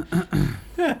you.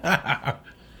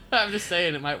 I'm just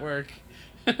saying it might work.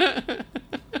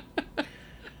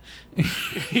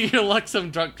 Your luck,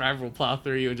 some drunk driver will plow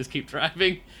through you and just keep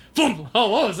driving. Boom! Oh,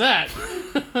 what was that?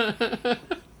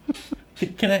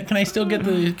 Can I still get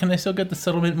the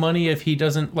settlement money if he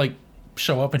doesn't like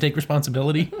show up and take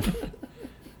responsibility?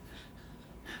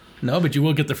 No, but you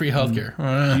will get the free healthcare.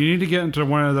 You need to get into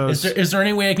one of those. Is there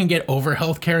any way I can get over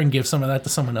healthcare and give some of that to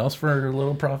someone else for a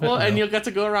little profit? Well, and No. you'll get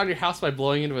to go around your house by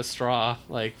blowing into a straw,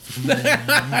 like.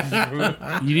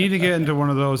 You need to get into one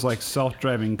of those like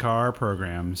self-driving car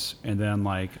programs, and then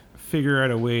like figure out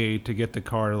a way to get the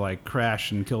car to like crash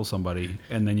and kill somebody,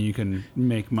 and then you can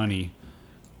make money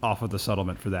off of the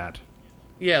settlement for that.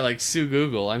 Yeah, like sue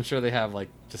Google. I'm sure they have like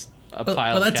just a pile.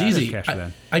 Well, of that's cash. easy. Cash for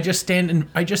that. I just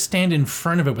stand in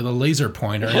front of it with a laser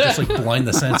pointer and just like blind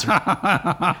the sensor.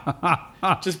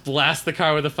 Just blast the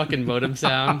car with a fucking modem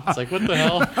sound. It's like, what the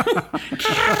hell?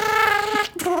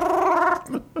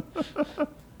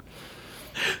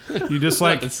 You just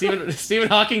like Did Stephen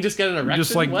Hawking just get an erection?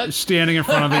 just like what? standing in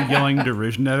front of it yelling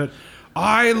derision at it.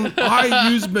 I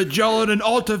use Magellan and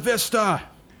Alta Vista.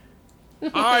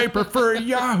 I prefer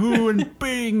Yahoo and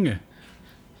Bing.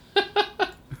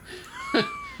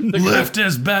 Lyft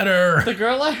is better. The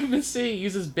girl I've been seeing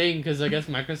uses Bing because I guess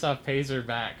Microsoft pays her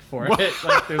back for it.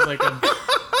 Like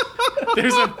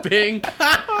there's a Bing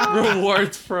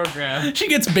rewards program. She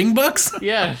gets Bing bucks.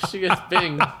 Yeah, she gets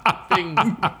Bing. Bing.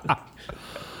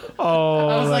 Oh,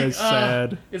 I was that like, is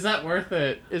sad. Is that worth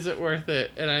it? Is it worth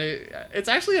it? And it's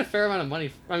actually a fair amount of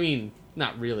money. I mean,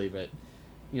 not really, but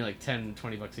like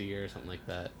 $10-$20 a year or something like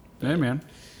that. Hey, man.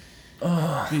 You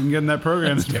can get in that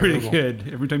program. It's pretty good.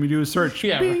 Every time you do a search.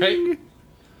 Yeah, bing. right?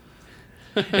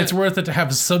 It's worth it to have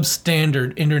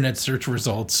substandard internet search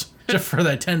results just for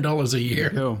that $10 a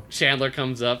year. Go. Chandler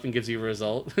comes up and gives you a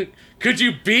result. Could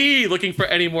you be looking for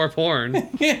any more porn?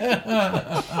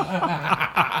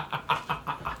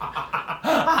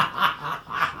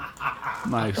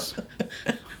 Nice.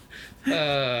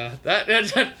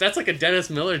 That's like a Dennis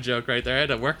Miller joke right there. I had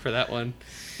to work for that one.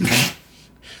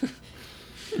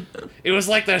 It was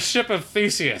like the ship of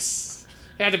Theseus.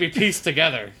 It had to be pieced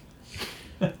together.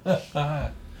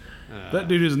 That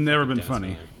dude has never been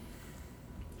funny.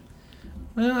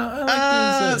 Well, I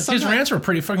like his sometimes- rants were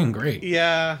pretty fucking great.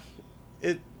 Yeah,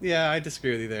 I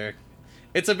disagree with you there.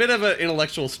 It's a bit of an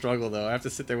intellectual struggle, though. I have to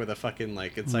sit there with a fucking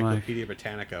like Encyclopedia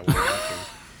Britannica while watching.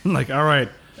 Like, all right.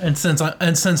 And since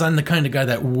I'm the kind of guy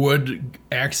that would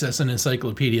access an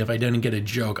encyclopedia if I didn't get a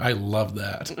joke, I love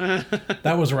that.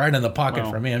 That was right in the pocket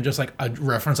Wow. for me. I'm just like, a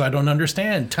reference I don't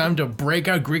understand. Time to break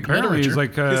out Greek Apparently he's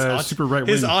literature. like super right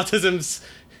His wing.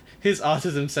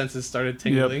 autism senses started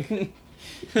tingling.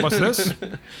 What's this?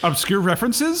 Obscure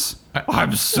references?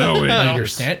 I'm so in. I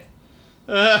understand.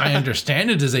 I understand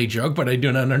it is a joke, but I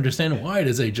do not understand why it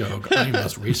is a joke. I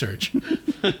must research.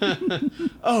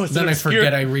 Oh, it's Then an I obscure,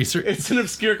 forget I research. It's an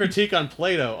obscure critique on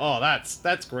Plato. Oh,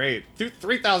 that's great.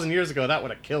 3,000 years ago, that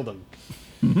would have killed him.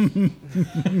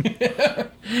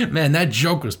 Man, that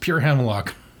joke was pure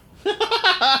hemlock.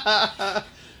 All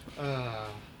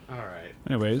right.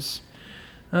 Anyways,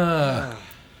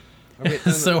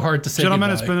 It's so hard to say gentlemen,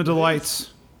 goodbye. it's been a delight.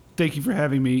 Thank you for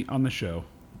having me on the show.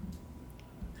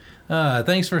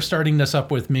 Thanks for starting this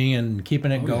up with me and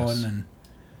keeping it going yes. and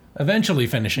eventually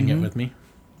finishing it with me.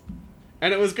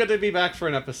 And it was good to be back for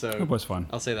an episode. It was fun.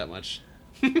 I'll say that much.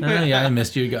 Yeah, I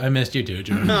missed you. I missed you too,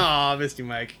 Jordan. Aw, missed you,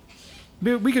 Mike.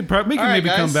 We could All right, maybe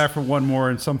come guys. back for one more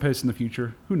in some place in the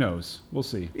future. Who knows? We'll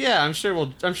see. Yeah, I'm sure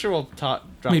we'll drop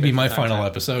Maybe in my from time final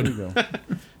to There you episode.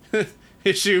 go.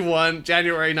 Issue 1,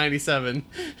 January 97.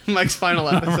 Mike's final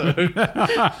episode.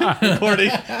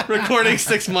 recording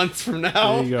 6 months from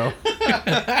now. There you go.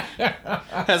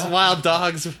 As wild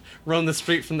dogs roam the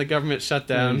street from the government There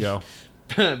shutdown. you go.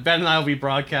 Ben and I will be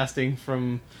broadcasting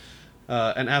from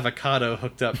an avocado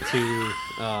hooked up to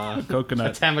a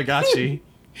Coconut. Tamagotchi.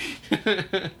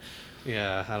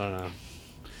 Yeah, I don't know.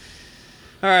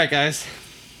 All right, guys.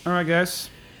 All right, guys.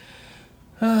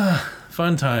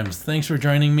 Fun times. Thanks for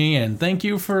joining me, and thank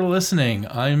you for listening.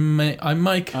 I'm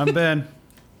Mike. I'm Ben.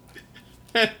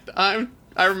 I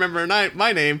remember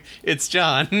my name. It's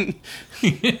John.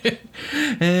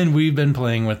 And we've been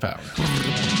playing with power.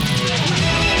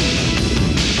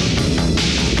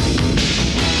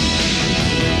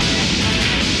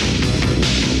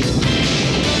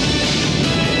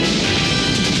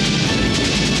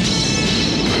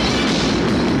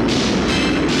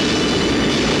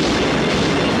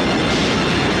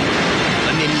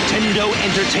 Nintendo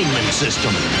Entertainment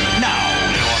System. Now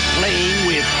you're playing